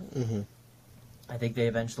bananas. Mm-hmm. I think they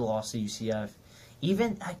avenged the loss to UCF.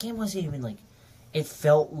 Even that game wasn't even it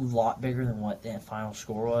felt a lot bigger than what the final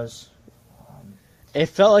score was. It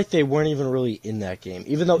felt like they weren't even really in that game,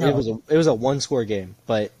 even though it was a one-score game,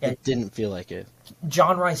 but it didn't feel like it.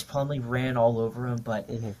 John Rice Plumlee ran all over him, but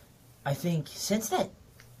I think since that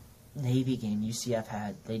Navy game UCF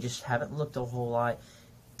had, they just haven't looked a whole lot.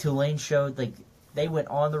 Tulane showed they went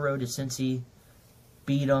on the road to Cincy,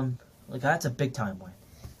 beat them. That's a big time win,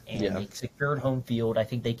 and they secured home field. I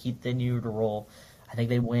think they continue to roll. I think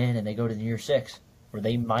they win and they go to the New Year's Six, where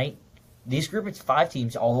they might. These Group of 5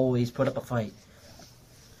 teams always put up a fight.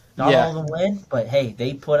 Not all of them win, but hey,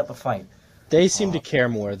 they put up a fight. They seem to care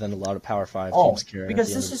more than a lot of Power 5 teams care.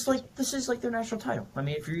 Because this is like their national title. I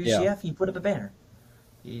mean, if you're UCF, you put up a banner.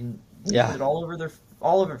 You put it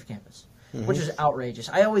all over campus, which is outrageous.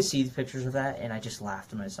 I always see the pictures of that, and I just laugh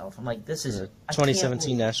to myself. I'm like, this is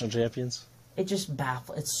 2017 national champions. It just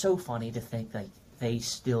baffles. It's so funny to think they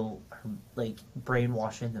still are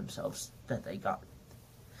brainwashing themselves that they got.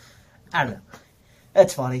 I don't know.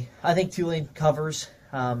 That's funny. I think Tulane covers.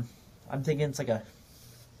 I'm thinking it's like I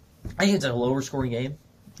think it's a lower scoring game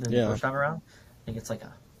than the first time around. I think it's like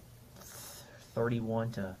a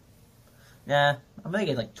 31 to. Nah, I'm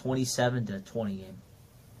thinking like 27 to 20 game.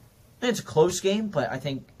 I think it's a close game, but I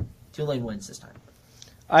think Tulane wins this time.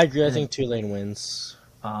 I agree. I think Tulane wins.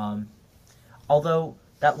 Although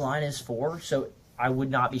that line is 4, so I would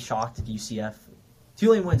not be shocked if UCF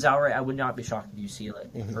Tulane wins outright. I would not be shocked if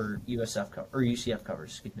UCLA or UCF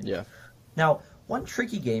covers. Excuse me. Yeah. Now, one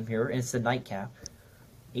tricky game here, and it's the nightcap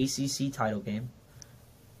ACC title game,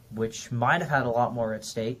 which might have had a lot more at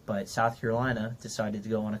stake, but South Carolina decided to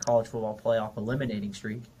go on a college football playoff eliminating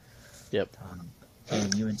streak. Yep.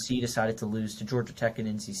 And UNC decided to lose to Georgia Tech and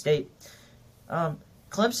NC State.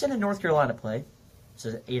 Clemson and North Carolina play. It's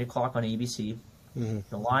at 8 o'clock on ABC. Mm-hmm.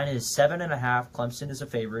 The line is 7.5. Clemson is a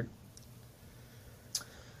favorite.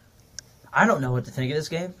 I don't know what to think of this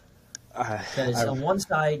game. Because on one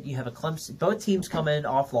side, you have a Clemson. Both teams come in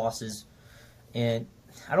off losses. And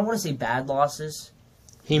I don't want to say bad losses.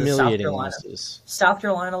 Humiliating losses. South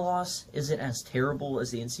Carolina loss isn't as terrible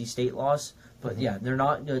as the NC State loss. But yeah, they're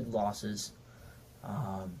not good losses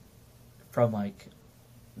from like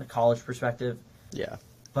the college perspective. Yeah.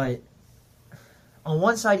 But on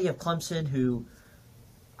one side, you have Clemson, who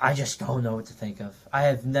I just don't know what to think of. I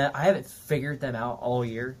haven't figured them out all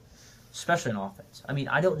year, especially in offense. I mean,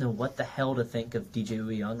 I don't know what the hell to think of DJ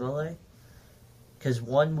Uyunglele, because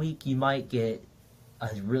one week you might get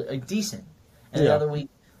a decent, and the other week,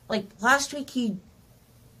 like last week, he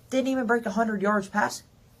didn't even break 100 yards passing.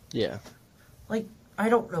 Yeah. Like, I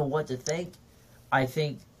don't know what to think. I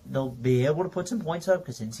think they'll be able to put some points up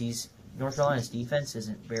because North Carolina's defense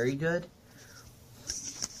isn't very good.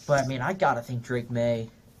 But, I mean, I got to think Drake May,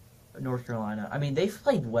 North Carolina. I mean, they've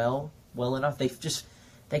played well enough.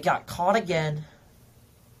 They got caught again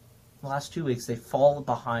the last 2 weeks. They fall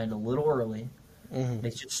behind a little early. Mm-hmm. They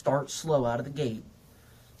should start slow out of the gate.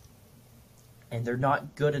 And they're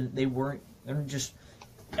not good, and they're just,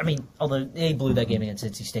 I mean, although they blew that game against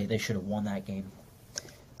NC State, they should have won that game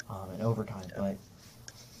in overtime. But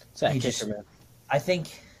I think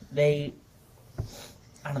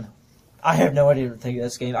I don't know. I have no idea what to think of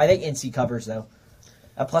this game. I think NC covers, though.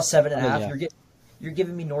 At plus 7.5, you're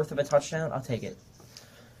giving me north of a touchdown, I'll take it.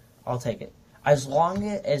 As long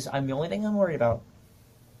as the only thing I'm worried about,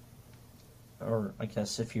 or I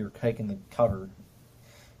guess if you're taking the cover,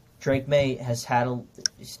 Drake May has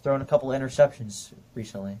he's thrown a couple of interceptions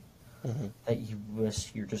recently that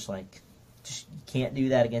you're just like, you can't do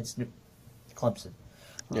that against Clemson.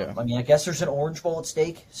 Yeah. I mean, I guess there's an Orange Bowl at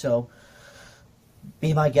stake, so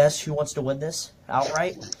be my guess who wants to win this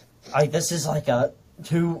outright. This is like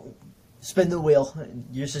spin the wheel.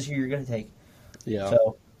 This is who you're going to take. Yeah.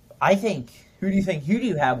 So I think, who do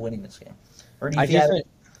you have winning this game? Or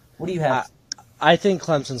what do you have? I think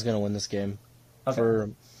Clemson's going to win this game. Okay. For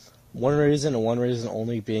one reason, and one reason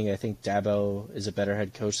only being I think Dabo is a better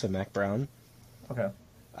head coach than Mac Brown. Okay.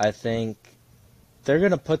 I think they're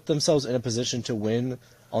going to put themselves in a position to win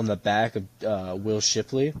on the back of Will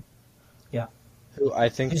Shipley. Yeah. Who I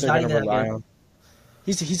think they're going to rely on.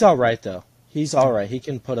 He's all right, though. He's all right. He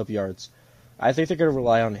can put up yards. I think they're going to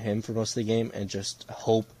rely on him for most of the game and just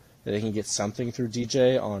hope that they can get something through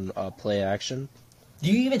DJ on play action.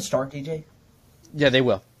 Do you even start DJ? Yeah, they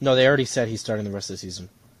will. No, they already said he's starting the rest of the season.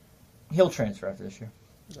 He'll transfer after this year.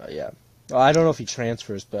 Yeah. Well, I don't know if he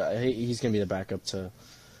transfers, but he's going to be the backup to...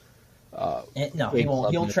 no, he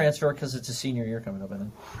won't. He'll transfer because it's a senior year coming up, I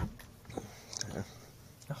think. Yeah.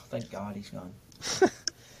 Oh, thank God he's gone.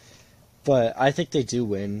 But I think they do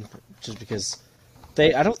win, just because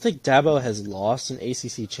I don't think Dabo has lost an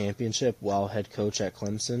ACC championship while head coach at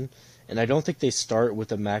Clemson, and I don't think they start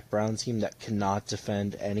with a Mac Brown team that cannot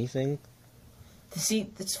defend anything. See,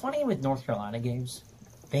 it's funny with North Carolina games.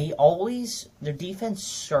 Their defense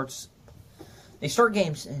starts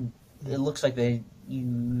games and it looks like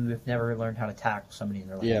you have never learned how to tackle somebody in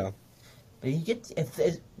their life. Yeah.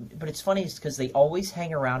 But it's funny because they always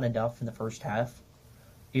hang around enough in the first half.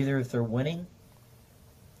 Either if they're winning,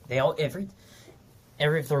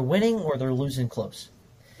 if they're winning or they're losing close.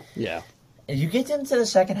 Yeah. And you get them to the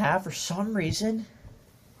second half, for some reason,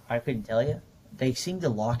 I couldn't tell you, they seem to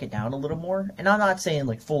lock it down a little more. And I'm not saying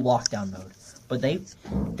like full lockdown mode, but they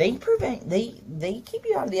keep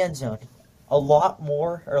you out of the end zone a lot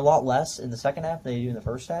more or a lot less in the second half than they do in the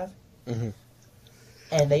first half. Mm-hmm.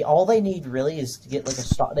 And all they need really is to get like a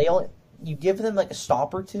stop. You give them like a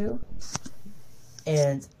stop or two,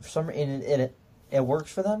 and it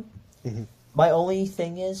works for them. Mm-hmm. My only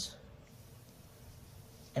thing is,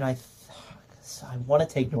 and I want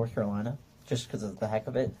to take North Carolina just because of the heck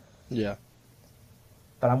of it. Yeah.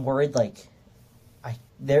 But I'm worried, like,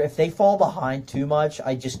 if they fall behind too much,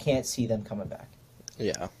 I just can't see them coming back.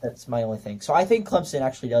 Yeah. That's my only thing. So I think Clemson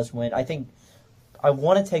actually does win. I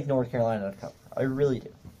want to take North Carolina to cover. I really do.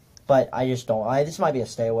 But I just don't. This might be a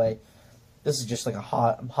stay away. This is just like a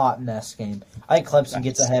hot mess game. I think Clemson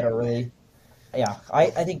gets ahead early. Yeah, I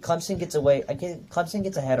think Clemson gets away. Clemson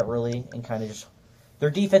gets ahead early and kind of just their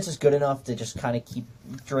defense is good enough to just kind of keep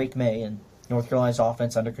Drake May and North Carolina's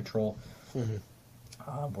offense under control,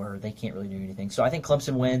 where they can't really do anything. So I think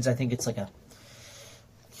Clemson wins. I think it's like maybe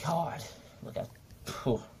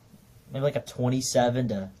like a 27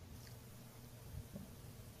 to.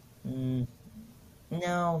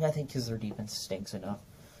 No, I think because their defense stinks enough.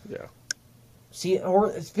 Yeah.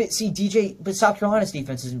 But South Carolina's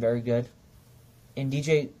defense isn't very good. And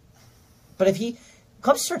but if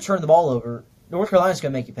Clemson starts turning the ball over, North Carolina's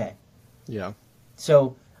going to make you pay. Yeah.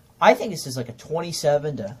 So I think this is like a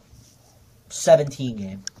 27 to 17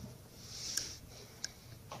 game.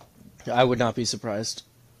 I would not be surprised.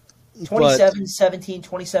 27-17,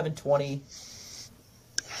 27-20.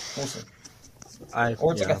 We'll see.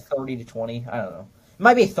 Or it's like a 30 to 20. I don't know. It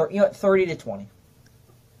might be 30 to 20.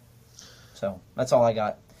 So that's all I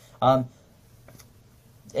got.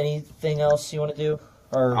 Anything else you want to do?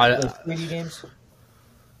 Or those 3D games?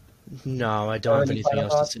 No, I don't have anything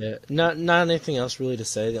else to say. Not anything else really to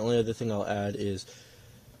say. The only other thing I'll add is,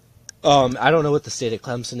 I don't know what the state of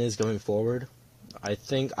Clemson is going forward. I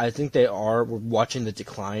think they are. We're watching the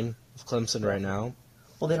decline of Clemson right now.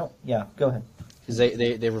 Well, they don't. Yeah, go ahead. Because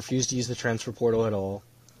they refuse to use the transfer portal at all.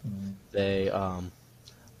 Mm-hmm. They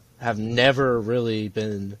have never really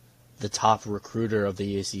been the top recruiter of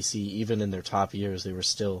the ACC. Even in their top years, they were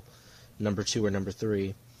still number 2 or number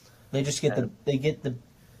 3. They just get the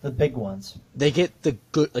big ones. They get the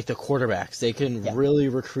good, like the quarterbacks. They can really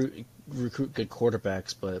recruit good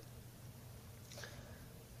quarterbacks, but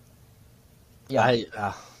I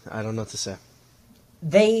don't know what to say.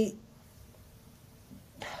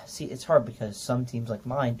 See, it's hard because some teams like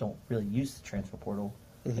mine don't really use the transfer portal,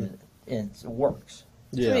 and it works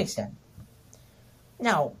to an extent.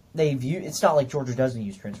 Now it's not like Georgia doesn't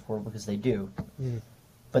use transfer portal because they do,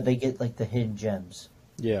 but they get like the hidden gems.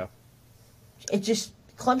 Yeah, it just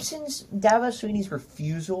Clemson's Dabo Swinney's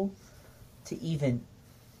refusal to even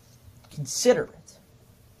consider it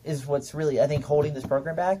is what's really I think holding this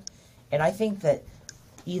program back, and I think that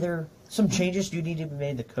either some changes do need to be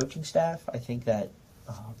made to the coaching staff. I think that.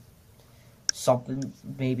 Something,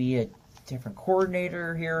 maybe a different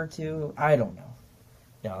coordinator here or two. I don't know.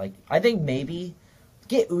 Yeah, I think maybe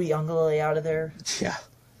get Uyunglele out of there. Yeah.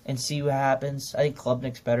 And see what happens. I think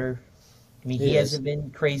Klubnik's better. I mean, he hasn't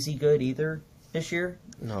been crazy good either this year.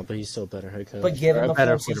 No, but he's still a better head coach. But give him a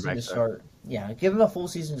full season to start. Yeah, give him a full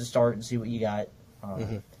season to start and see what you got.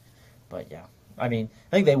 But yeah, I mean,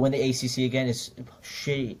 I think they win the ACC again. Is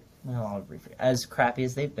shitty. Well, as crappy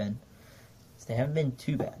as they've been. They haven't been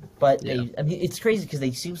too bad, but it's crazy because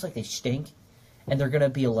they seems like they stink, and they're going to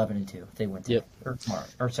be 11-2 if they win today, or tomorrow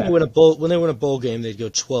or Saturday. When they win a bowl game, they'd go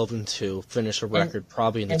 12-2, finish a record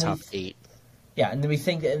probably in the top 8. Yeah, and then we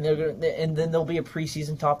think, and then they'll be a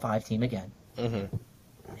preseason top 5 team again. And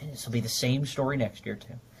this will be the same story next year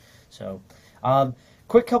too. So,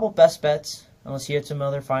 quick couple best bets. Unless you had some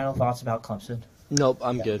other final thoughts about Clemson. Nope,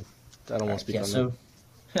 I'm good. I don't want to speak on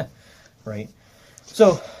that. Right.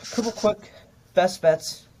 So, a couple quick. Best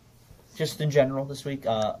bets, just in general this week.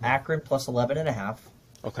 Akron plus 11.5.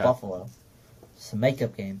 Okay. Buffalo. It's a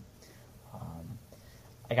makeup game.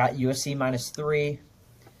 I got USC minus 3.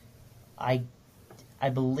 I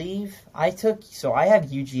believe I have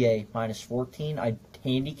UGA minus 14. I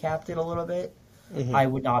handicapped it a little bit. I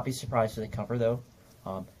would not be surprised if they cover though.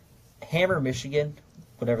 Hammer Michigan,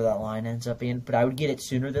 whatever that line ends up being, but I would get it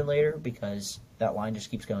sooner than later because that line just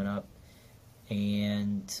keeps going up.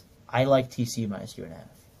 And I like TCU minus 2.5.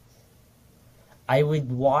 I would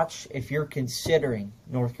watch, if you're considering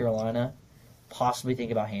North Carolina, possibly think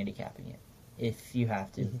about handicapping it, if you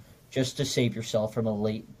have to, just to save yourself from a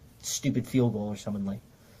late, stupid field goal or something late.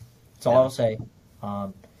 That's all I'll say.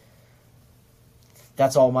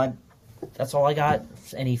 That's all I got.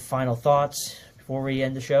 Any final thoughts before we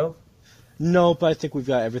end the show? Nope, I think we've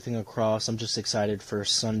got everything across. I'm just excited for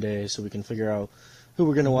Sunday so we can figure out who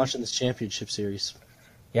we're going to watch in this championship series.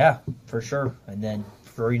 Yeah, for sure. And then,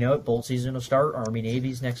 before you know it, bowl season will start. Army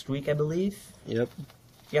Navy's next week, I believe. Yep.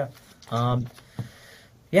 Yeah.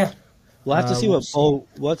 Yeah. We'll have to see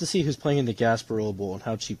We'll have to see who's playing in the Gasparilla Bowl and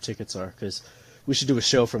how cheap tickets are, because we should do a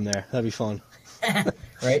show from there. That'd be fun.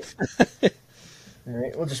 Right. All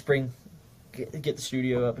right. We'll just get the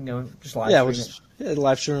studio up and going. Just live. Yeah,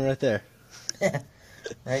 live streaming right there.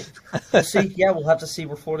 Right. We'll see. Yeah, we'll have to see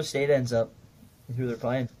where Florida State ends up. who they're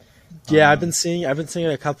playing. Yeah, I've been seeing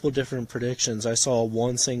a couple of different predictions. I saw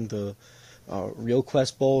one saying the Real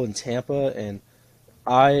Quest Bowl in Tampa, and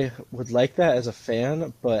I would like that as a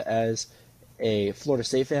fan, but as a Florida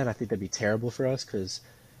State fan, I think that'd be terrible for us because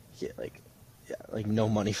like no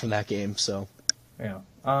money from that game. So Yeah.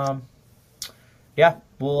 Yeah.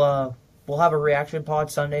 We'll have a reaction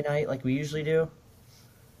pod Sunday night like we usually do,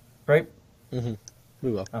 right? we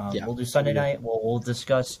will. Yeah, We'll do Sunday night. We'll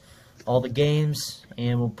discuss all the games,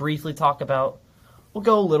 and we'll briefly talk about. We'll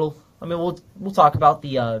go a little. I mean, we'll talk about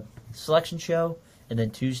the selection show, and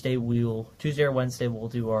then Tuesday or Wednesday we'll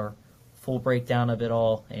do our full breakdown of it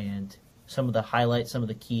all and some of the highlights, some of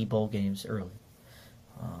the key bowl games early.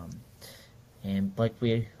 And like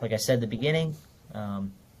I said at the beginning,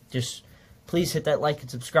 just please hit that like and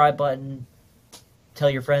subscribe button. Tell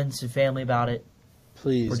your friends and family about it.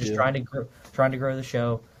 please. We're just trying to grow the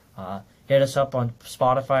show. Hit us up on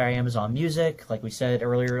Spotify or Amazon Music. Like we said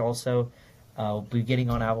earlier, also we'll be getting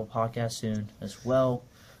on Apple Podcasts soon as well.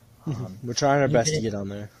 We're trying our best to get on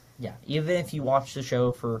there. Yeah, even if you watch the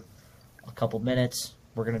show for a couple minutes,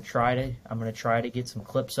 I'm gonna try to get some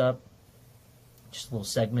clips up, just little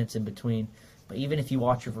segments in between. But even if you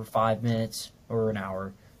watch it for 5 minutes or an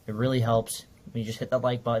hour, it really helps. You just hit that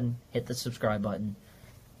like button, hit the subscribe button.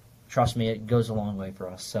 Trust me, it goes a long way for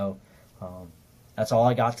us. So that's all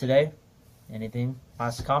I got today. Anything?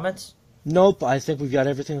 Last comments? Nope, I think we've got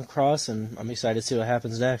everything across, and I'm excited to see what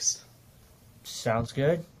happens next. Sounds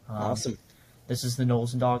good. Awesome. This is the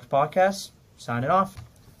Knowles and Dogs podcast. Signing off.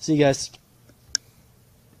 See you guys.